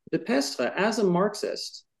that Depestre, as a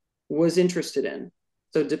Marxist, was interested in.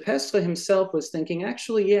 So Depestre himself was thinking,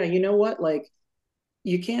 actually, yeah, you know what? Like,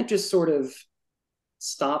 you can't just sort of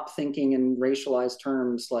stop thinking in racialized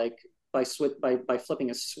terms, like by flipping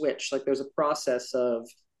a switch. Like, there's a process of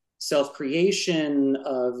self-creation,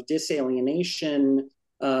 of disalienation,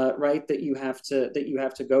 right, that you have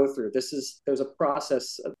to go through. There's a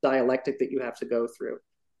process of dialectic that you have to go through.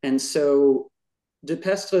 And so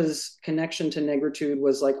Depestre's connection to negritude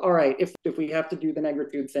was like, all right, if we have to do the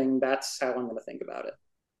negritude thing, that's how I'm going to think about it.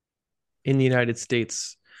 In the United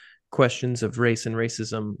States, questions of race and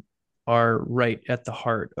racism are right at the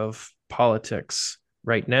heart of politics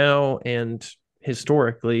right now, and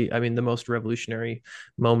historically. I mean, the most revolutionary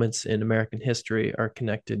moments in American history are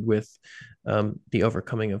connected with the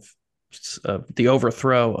overcoming of the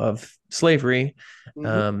overthrow of slavery,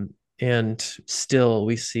 And still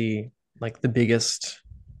we see like the biggest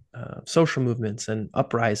social movements and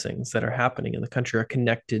uprisings that are happening in the country are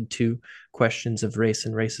connected to questions of race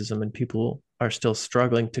and racism, and people are still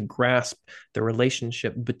struggling to grasp the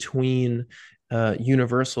relationship between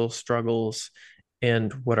universal struggles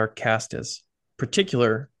and what are cast as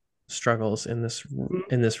particular struggles in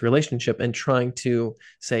this relationship, and trying to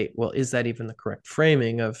say, well, is that even the correct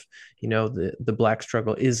framing of, the Black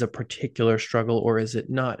struggle is a particular struggle, or is it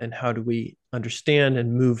not? And how do we understand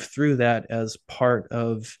and move through that as part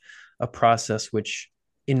of a process which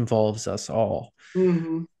involves us all?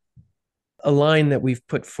 Mm-hmm. A line that we've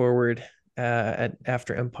put forward at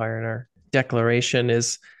After Empire in our declaration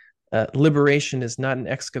is, liberation is not an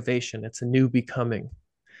excavation, it's a new becoming.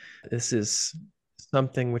 This is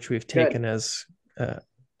something which we've taken as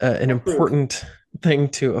an important thing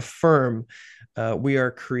to affirm. We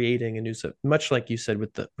are creating a new, much like you said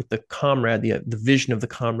with the comrade, the vision of the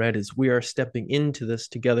comrade is we are stepping into this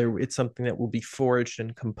together. It's something that will be forged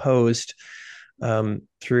and composed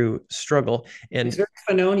through struggle. And it's very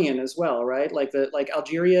Fanonian as well, right? Like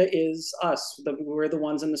Algeria is us. We're the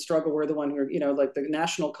ones in the struggle. We're the one who are, like the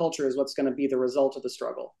national culture is what's going to be the result of the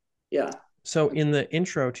struggle. Yeah. So in the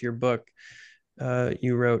intro to your book,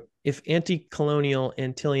 you wrote, if anti-colonial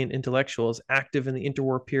Antillean intellectuals active in the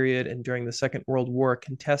interwar period and during the Second World War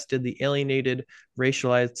contested the alienated,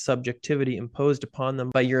 racialized subjectivity imposed upon them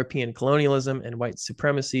by European colonialism and white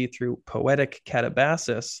supremacy through poetic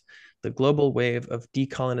catabasis, the global wave of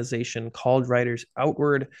decolonization called writers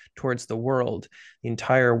outward towards the world, the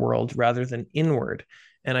entire world, rather than inward.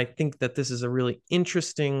 And I think that this is a really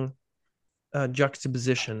interesting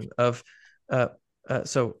juxtaposition of,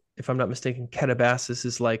 so if I'm not mistaken, catabasis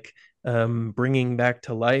is like bringing back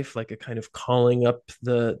to life, like a kind of calling up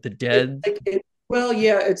the dead. Well,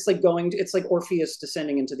 yeah, it's like Orpheus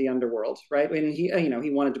descending into the underworld, right? And he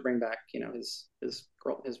wanted to bring back, his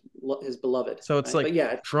girl, his beloved. So it's right? like,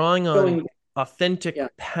 yeah, drawing on authentic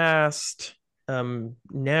past,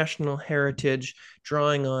 national heritage,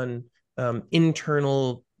 drawing on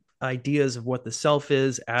internal ideas of what the self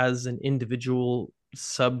is as an individual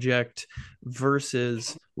subject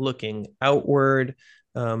versus looking outward,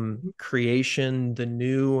 creation, the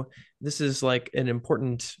new. This is like an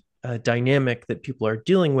important dynamic that people are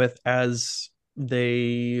dealing with as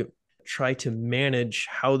they try to manage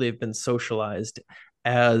how they've been socialized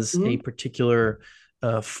as a particular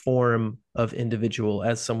form of individual,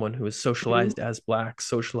 as someone who is socialized as Black,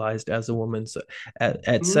 socialized as a woman,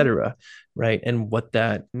 etc. Right? And what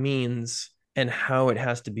that means and how it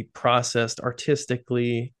has to be processed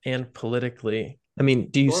artistically and politically. I mean,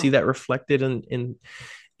 do you see that reflected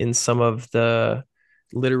in some of the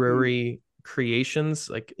literary creations?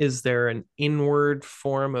 Like, is there an inward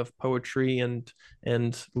form of poetry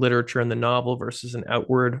and literature in the novel versus an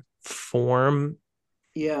outward form?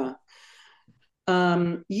 Yeah.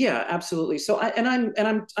 Yeah, absolutely. So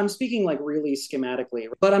I'm speaking like really schematically,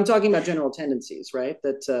 but I'm talking about general tendencies, right?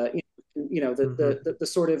 That the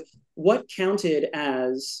sort of what counted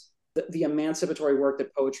as the emancipatory work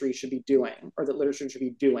that poetry should be doing, or that literature should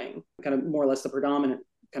be doing, kind of more or less the predominant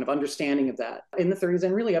kind of understanding of that in the 30s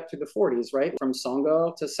and really up through the 40s, right? From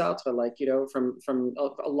Songo to Sartre, like, from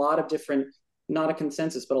a lot of different, not a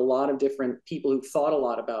consensus, but a lot of different people who thought a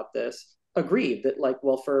lot about this agreed that, like,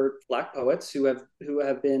 well, for Black poets who have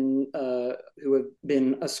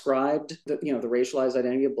been ascribed the racialized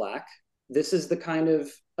identity of Black, this is the kind of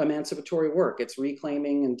emancipatory work. It's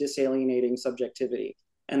reclaiming and disalienating subjectivity,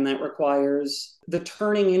 and that requires the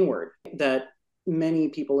turning inward that many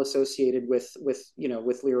people associated with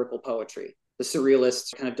lyrical poetry. The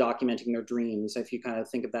surrealists kind of documenting their dreams, if you kind of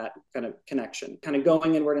think of that kind of connection, kind of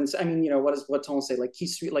going inward. And I mean, what does Breton say? Like,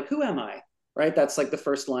 like, who am I? Right? That's like the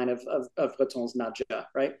first line of Breton's Nadja,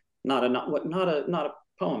 right? Not a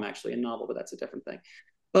poem, actually, a novel, but that's a different thing.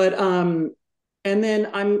 But and then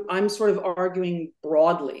I'm sort of arguing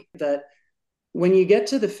broadly that when you get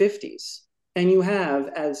to the 50s and you have,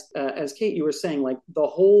 as Kate, you were saying, like the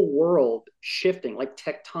whole world shifting, like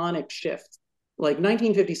tectonic shifts, like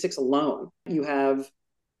 1956 alone, you have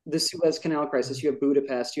the Suez Canal crisis, you have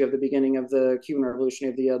Budapest, you have the beginning of the Cuban Revolution,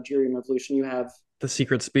 you have the Algerian Revolution, you have the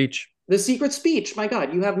secret speech. The secret speech, my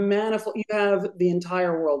God, you have the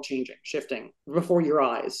entire world changing, shifting before your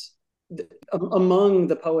eyes. Among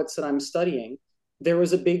the poets that I'm studying, there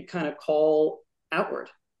was a big kind of call outward,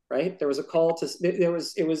 right? There was a call to, it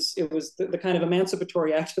was the kind of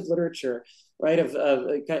emancipatory active literature, right? Of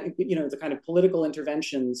the kind of political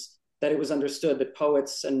interventions that it was understood that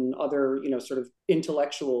poets and other, sort of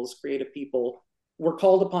intellectuals, creative people were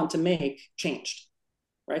called upon to make changed,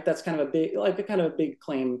 right? That's kind of a big, like a kind of a big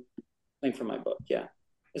claim from my book. Yeah.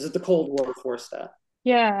 Is it the Cold War forced that?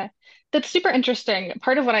 Yeah, that's super interesting.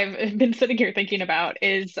 Part of what I've been sitting here thinking about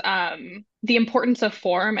is the importance of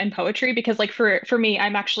form and poetry, because like for me,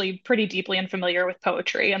 I'm actually pretty deeply unfamiliar with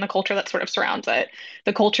poetry and the culture that sort of surrounds it.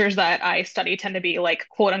 The cultures that I study tend to be like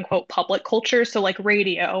quote unquote public cultures, so like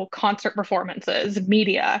radio, concert performances,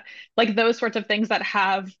 media, like those sorts of things that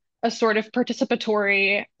have a sort of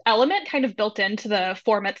participatory element kind of built into the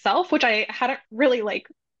form itself, which I hadn't really like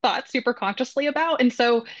thought super consciously about. And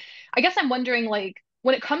so I guess I'm wondering like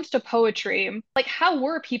when it comes to poetry, like how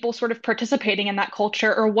were people sort of participating in that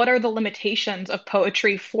culture, or what are the limitations of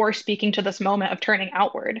poetry for speaking to this moment of turning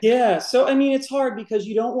outward? Yeah, so I mean, it's hard because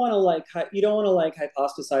you don't want to like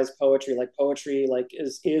hypostasize poetry. Like poetry, like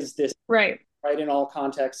is this Right. right in all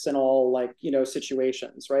contexts and all like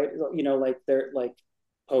situations, right? Like they're like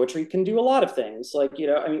poetry can do a lot of things. Like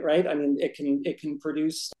I mean, right? I mean, it can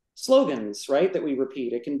produce slogans, right, that we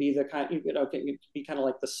repeat. It can be the kind, it can be kind of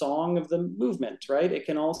like the song of the movement, right? It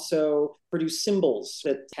can also produce symbols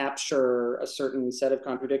that capture a certain set of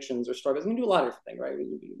contradictions or struggles. We can do a lot of different things, right?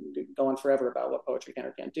 We go on forever about what poetry can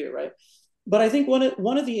or can't do, right? But I think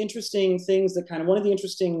one of the interesting things that one of the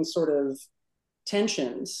interesting sort of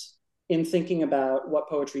tensions in thinking about what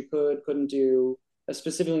poetry couldn't do,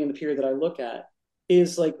 specifically in the period that I look at,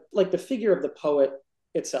 is like the figure of the poet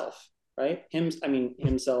itself, right? I mean,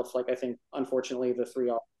 himself, like I think, unfortunately, the three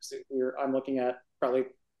authors I'm looking at probably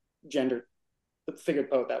gender the figured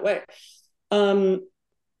poet that way.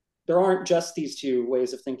 There aren't just these two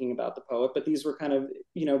ways of thinking about the poet, but these were kind of,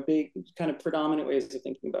 big, kind of predominant ways of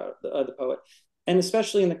thinking about the poet, and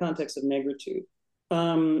especially in the context of negritude.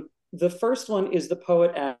 The first one is the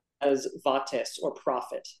poet as vates, or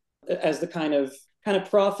prophet, as the kind of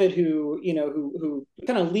prophet who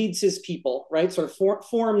kind of leads his people, right? Sort of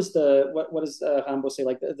forms the what does Rambo say,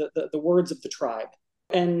 like the words of the tribe,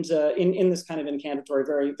 and in this kind of incantatory,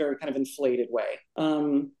 very very kind of inflated way.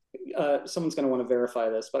 Someone's going to want to verify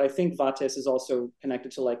this, but I think vates is also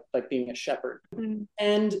connected to like being a shepherd. Mm.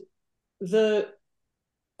 And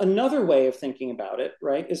another way of thinking about it,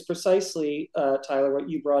 right, is precisely Tyler, what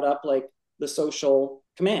you brought up, like the social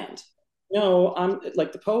command. No, I'm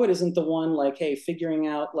like the poet isn't the one like, hey, figuring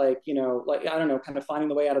out like, like, I don't know, kind of finding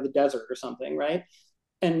the way out of the desert or something, right?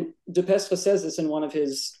 And de Pestre says this in one of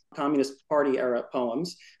his Communist Party era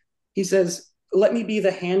poems. He says, let me be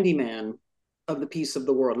the handyman of the peace of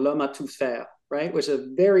the world, l'homme à tout faire, right? Which is a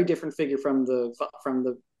very different figure from the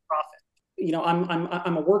prophet.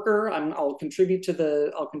 I'm a worker. I'll contribute to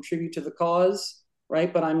the cause,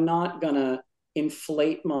 right? But I'm not gonna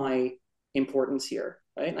inflate my importance here,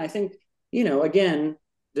 right? And I think, again,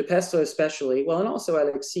 de Pestre especially, well, and also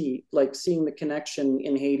Alexis, like seeing the connection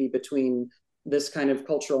in Haiti between this kind of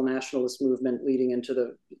cultural nationalist movement leading into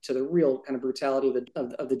the real kind of brutality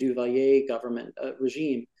of the Duvalier government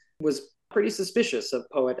regime, was pretty suspicious of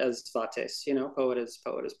poet as vates, poet as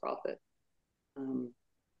prophet.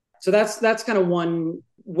 So that's kind of one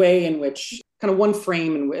way in which, kind of one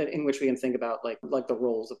frame in which we can think about like the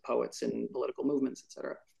roles of poets in political movements,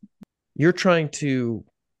 etc. You're trying to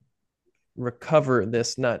recover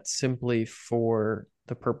this not simply for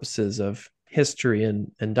the purposes of history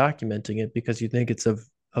and documenting it, because you think it's of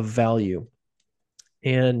value.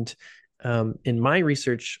 And in my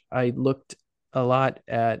research, I looked a lot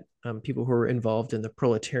at people who were involved in the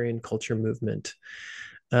proletarian culture movement.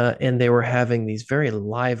 And they were having these very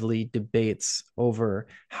lively debates over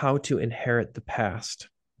how to inherit the past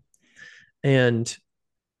and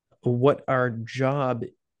what our job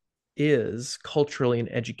is culturally and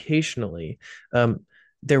educationally.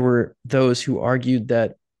 There were those who argued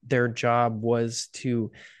that their job was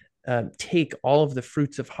to take all of the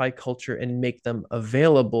fruits of high culture and make them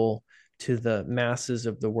available to the masses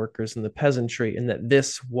of the workers and the peasantry, and that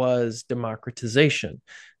this was democratization,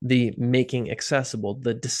 the making accessible,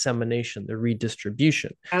 the dissemination, the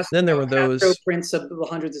redistribution. Then there were those prints of the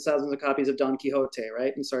hundreds of thousands of copies of Don Quixote,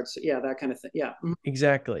 right? And starts, that kind of thing. Yeah,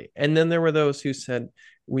 exactly. And then there were those who said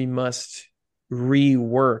we must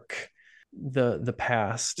rework the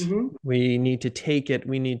past. Mm-hmm. We need to take it.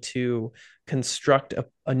 We need to construct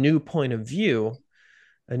a new point of view,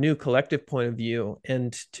 a new collective point of view,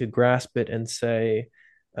 and to grasp it and say,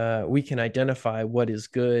 we can identify what is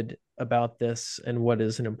good about this and what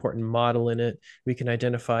is an important model in it. We can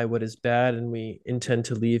identify what is bad and we intend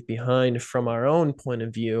to leave behind from our own point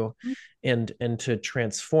of view, and to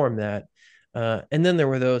transform that. And then there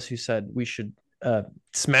were those who said we should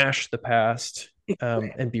smash the past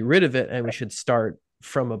and be rid of it, and we should start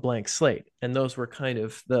from a blank slate. And those were kind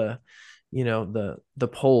of the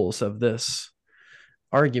poles of this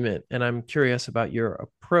argument, and I'm curious about your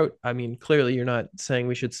approach. I mean, clearly you're not saying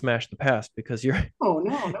we should smash the past because Oh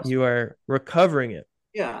no, you are recovering it.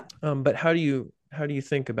 yeah. But how do you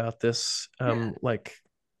think about this? Yeah. Like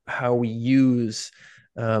how we use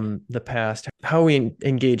the past, how we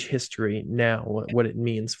engage history now, what it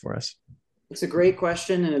means for us. It's a great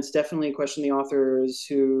question, and it's definitely a question the authors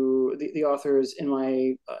in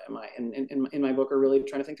my book are really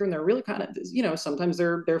trying to think through, and they're really kind of, sometimes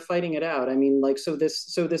they're fighting it out. I mean, like, so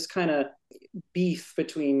this kind of beef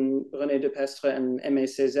between René Depestre and Aimé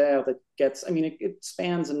Césaire that gets, I mean, it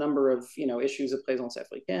spans a number of issues of présence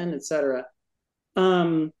africaine, etc.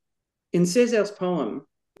 In Césaire's poem,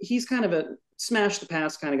 he's kind of a smash the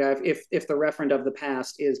past kind of guy. If the referent of the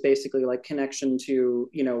past is basically like connection to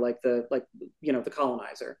the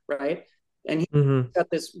colonizer, right? And he's got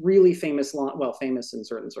this really famous line, well, famous in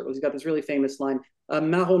certain circles. He's got this really famous line,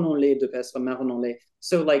 marronnons-les Depestre, marronnons-les.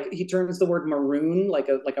 So like he turns the word maroon, like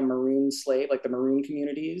a maroon slave, like the maroon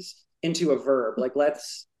communities, into a verb. Like,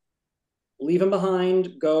 let's leave them behind,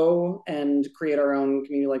 go and create our own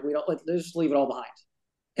community. Like, we don't, let's just leave it all behind.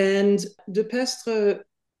 And Depestre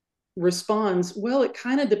responds, well, it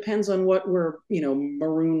kind of depends on what we're,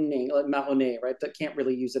 marooning, like marronner, right? That can't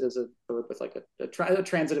really use it as a verb with like a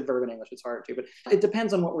transitive verb in English. It's hard to, but it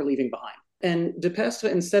depends on what we're leaving behind. And Depestre,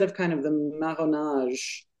 instead of kind of the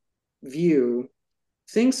marronnage view,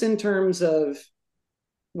 thinks in terms of,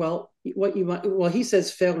 he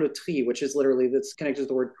says faire le tri, which is literally, that's connected to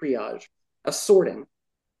the word triage, a sorting.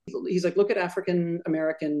 He's like, look at African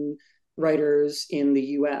American writers in the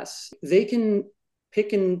US. They can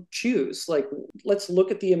pick and choose. Like, let's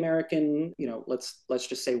look at the American, let's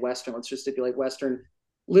just say Western, let's just stipulate Western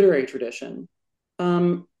literary tradition.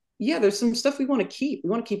 There's some stuff we want to keep. We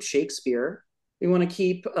want to keep Shakespeare. We want to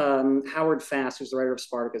keep Howard Fast, who's the writer of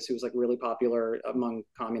Spartacus, who was like really popular among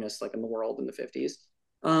communists, like in the world in the 50s.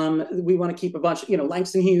 We want to keep a bunch,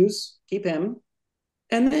 Langston Hughes, keep him.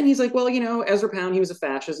 And then he's like, well, Ezra Pound, he was a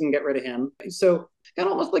fascist, and get rid of him. So kind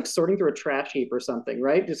of almost like sorting through a trash heap or something,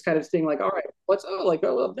 right? Just kind of seeing like, all right,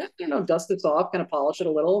 dust this off, kind of polish it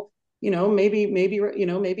a little,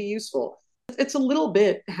 maybe useful. It's a little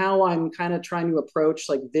bit how I'm kind of trying to approach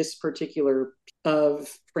like this particular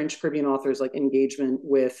of French Caribbean authors, like engagement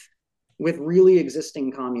with really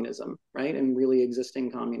existing communism, right? And really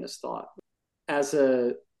existing communist thought as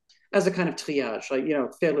a kind of triage, like,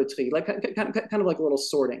 faire le tri, like kind of like a little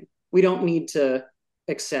sorting. We don't need to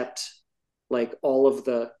accept like all of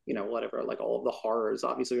the, whatever, like all of the horrors.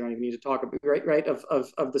 Obviously, we don't even need to talk about, right,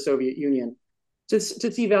 of the Soviet Union. To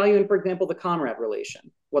see value in, for example, the comrade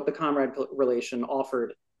relation, what the comrade relation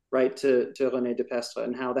offered, right, to René Depestre,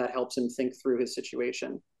 and how that helps him think through his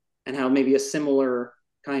situation, and how maybe a similar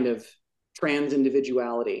kind of trans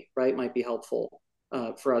individuality, right, might be helpful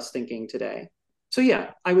for us thinking today. So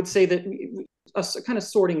yeah, I would say that us kind of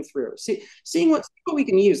sorting through, seeing what we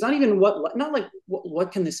can use, not like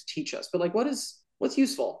what can this teach us, but like what's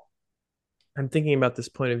useful. I'm thinking about this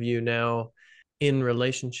point of view now in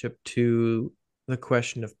relationship to the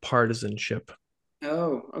question of partisanship.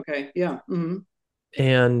 Oh, okay, yeah. Mm-hmm.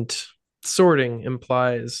 And sorting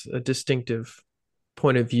implies a distinctive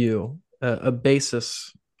point of view, a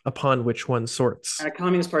basis upon which one sorts. And a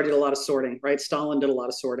Communist Party did a lot of sorting, right? Stalin did a lot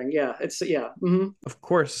of sorting. Yeah, Mm-hmm. Of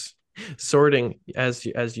course, sorting, as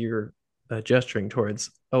you're gesturing towards,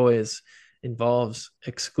 always involves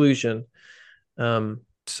exclusion.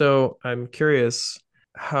 So I'm curious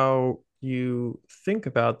how you think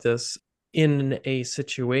about this in a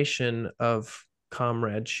situation of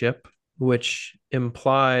comradeship, which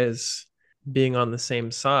implies being on the same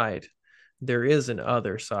side. There is an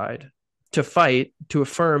other side. To fight, to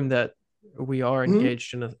affirm that we are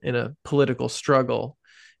engaged in a political struggle,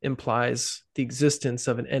 implies the existence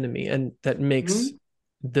of an enemy, and that makes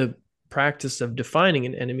the practice of defining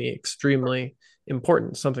an enemy extremely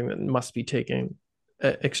important, something that must be taken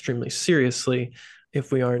extremely seriously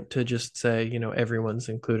if we aren't to just say, everyone's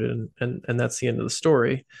included, and that's the end of the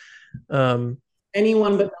story. Anyone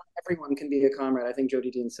but not everyone can be a comrade. I think Jody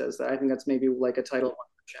Dean says that. I think that's maybe like a title of one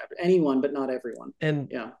chapter. Anyone but not everyone.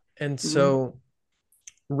 And so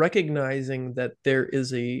recognizing that there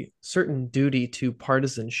is a certain duty to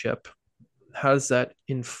partisanship, how does that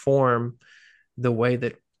inform the way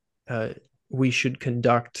that we should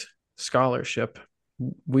conduct scholarship?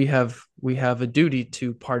 We have a duty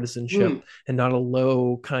to partisanship and not a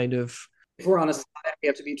low kind of... If we're on a side, we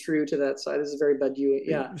have to be true to that side. This is very Badiou.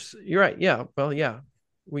 Yeah. You're right. Yeah. Well, yeah.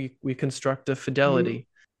 We construct a fidelity.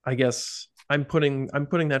 I guess I'm putting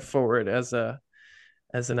that forward as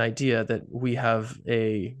an idea that we have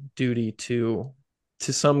a duty to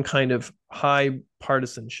some kind of high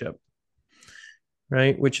partisanship.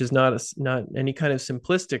 right? Which is not not any kind of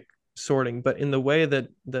simplistic sorting, but in the way that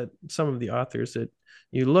some of the authors that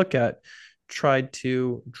you look at tried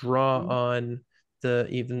to draw on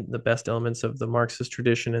even the best elements of the Marxist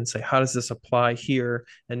tradition and say, how does this apply here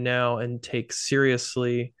and now, and take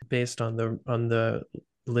seriously based on the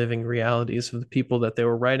living realities of the people that they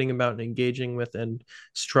were writing about and engaging with and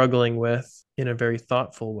struggling with in a very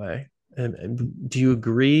thoughtful way. And do you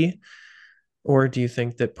agree, or do you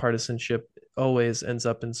think that partisanship always ends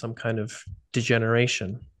up in some kind of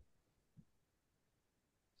degeneration?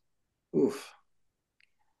 Oof.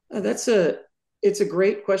 It's a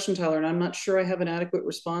great question, Tyler, and I'm not sure I have an adequate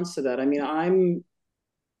response to that. I mean, I'm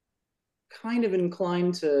kind of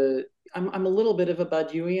inclined to, I'm a little bit of a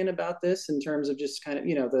Badiouian about this in terms of just kind of,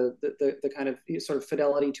 the kind of sort of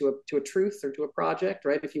fidelity to a truth or to a project,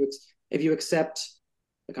 right? If you accept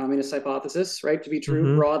the communist hypothesis, right, to be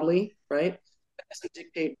true broadly, right, it doesn't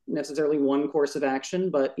dictate necessarily one course of action,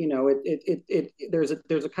 but there's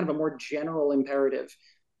a kind of a more general imperative,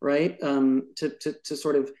 right, to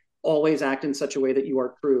sort of always act in such a way that you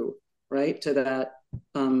are true, right, to that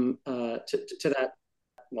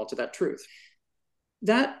truth.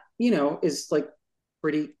 That, is like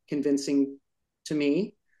pretty convincing to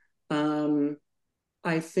me.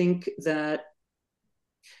 I think that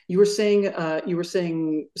you were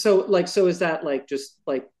saying so is that like just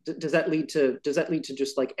like does that lead to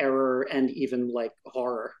just like error and even like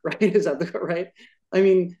horror, right? Is that right? I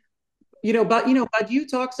mean, Badiou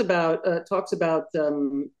talks about I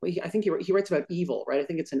think he writes about evil, right? I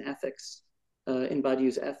think it's in ethics, in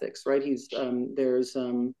Badiou's ethics, right? He's there's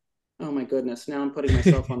oh my goodness, now I'm putting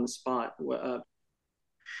myself on the spot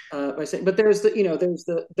by saying, but there's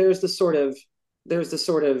the sort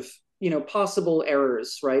of possible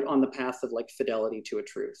errors, right, on the path of like fidelity to a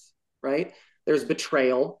truth, right? There's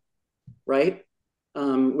betrayal, right,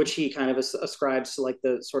 which he kind of ascribes to like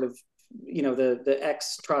the sort of the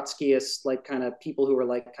ex-Trotskyist like kind of people who were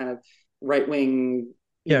like kind of right-wing,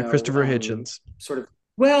 Christopher Hitchens sort of.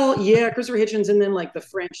 Well, yeah, Christopher Hitchens, and then like the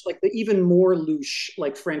French, like the even more louche,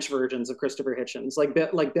 like French versions of Christopher Hitchens, like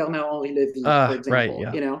Bernard-Henri Lévy, for example,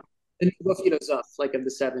 right, yeah. The Nouveau Philosophe, like of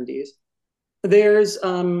the 70s. There's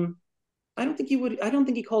I don't think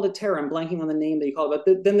he called it terror. I'm blanking on the name that he called it,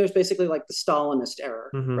 but then there's basically like the Stalinist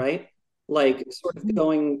error, right? Like sort of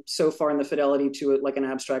going so far in the fidelity to it, like an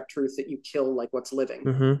abstract truth that you kill like what's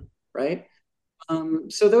living, right?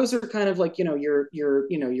 So those are kind of like your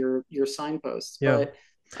signpost, yeah.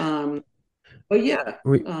 But yeah,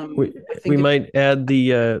 we might add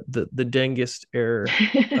the Dengist error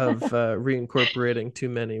of reincorporating too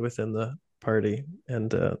many within the party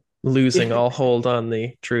and losing all hold on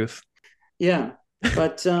the truth. Yeah,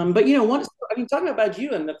 but talking about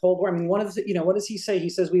Badiou and the Cold War. I mean, what does he say? He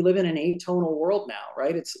says we live in an atonal world now,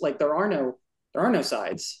 right? It's like there are no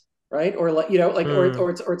sides, right? Or like or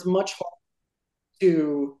it's much harder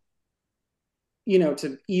to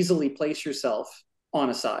easily place yourself on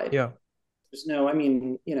a side. Yeah. There's no, I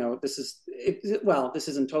mean, this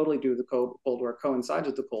isn't totally due to the Cold War, coincides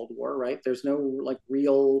with the Cold War, right? There's no like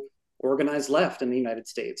real organized left in the United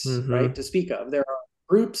States, right, to speak of. There are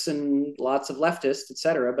groups and lots of leftists, et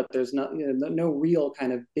cetera, but there's no real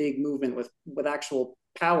kind of big movement with actual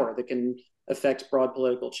power that can affect broad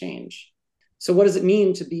political change. So what does it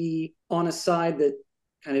mean to be on a side that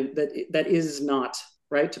kind of that is not,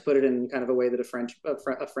 right, to put it in kind of a way that a French put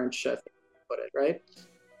it, right?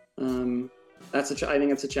 I think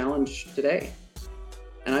that's a challenge today,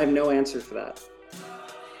 and I have no answer for that.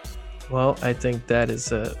 Well, I think that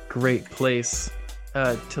is a great place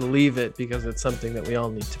to leave it, because it's something that we all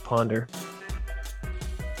need to ponder.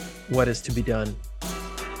 What is to be done?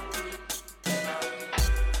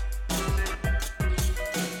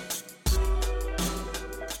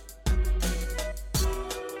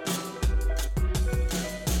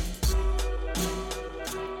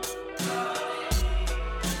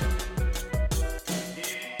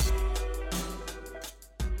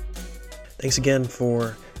 Thanks again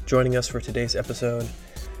for joining us for today's episode.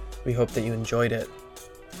 We hope that you enjoyed it.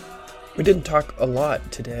 We didn't talk a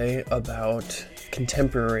lot today about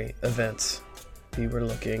contemporary events. We were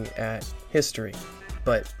looking at history,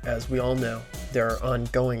 but as we all know, there are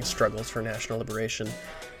ongoing struggles for national liberation,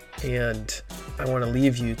 and I want to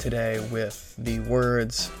leave you today with the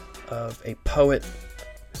words of a poet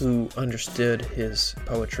who understood his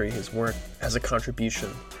poetry, his work, as a contribution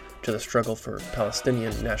to the struggle for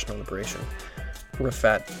Palestinian national liberation,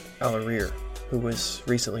 Rafat al-Hariri, who was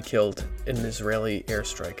recently killed in an Israeli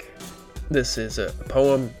airstrike. This is a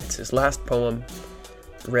poem. It's his last poem,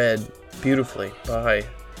 read beautifully by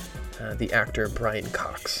the actor Brian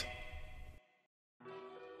Cox.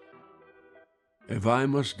 If I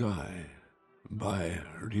Must Die by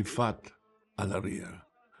Rifat Alaria,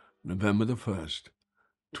 November the 1st,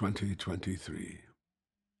 2023.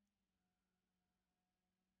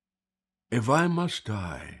 If I must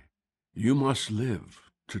die, you must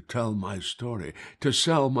live to tell my story, to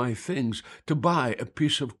sell my things, to buy a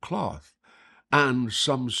piece of cloth and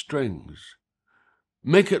some strings.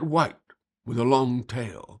 Make it white with a long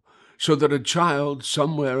tail, so that a child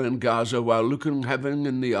somewhere in Gaza, while looking heaven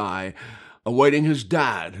in the eye, awaiting his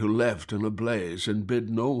dad who left in a blaze and bid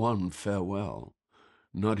no one farewell,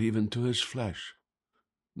 not even to his flesh,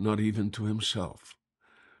 not even to himself,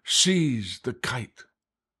 sees the kite,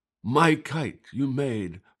 my kite you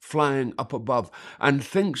made, flying up above, and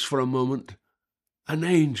thinks for a moment an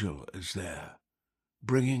angel is there,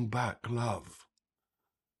 bringing back love.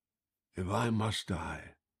 If I must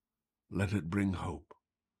die, let it bring hope.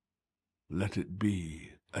 Let it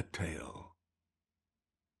be a tale.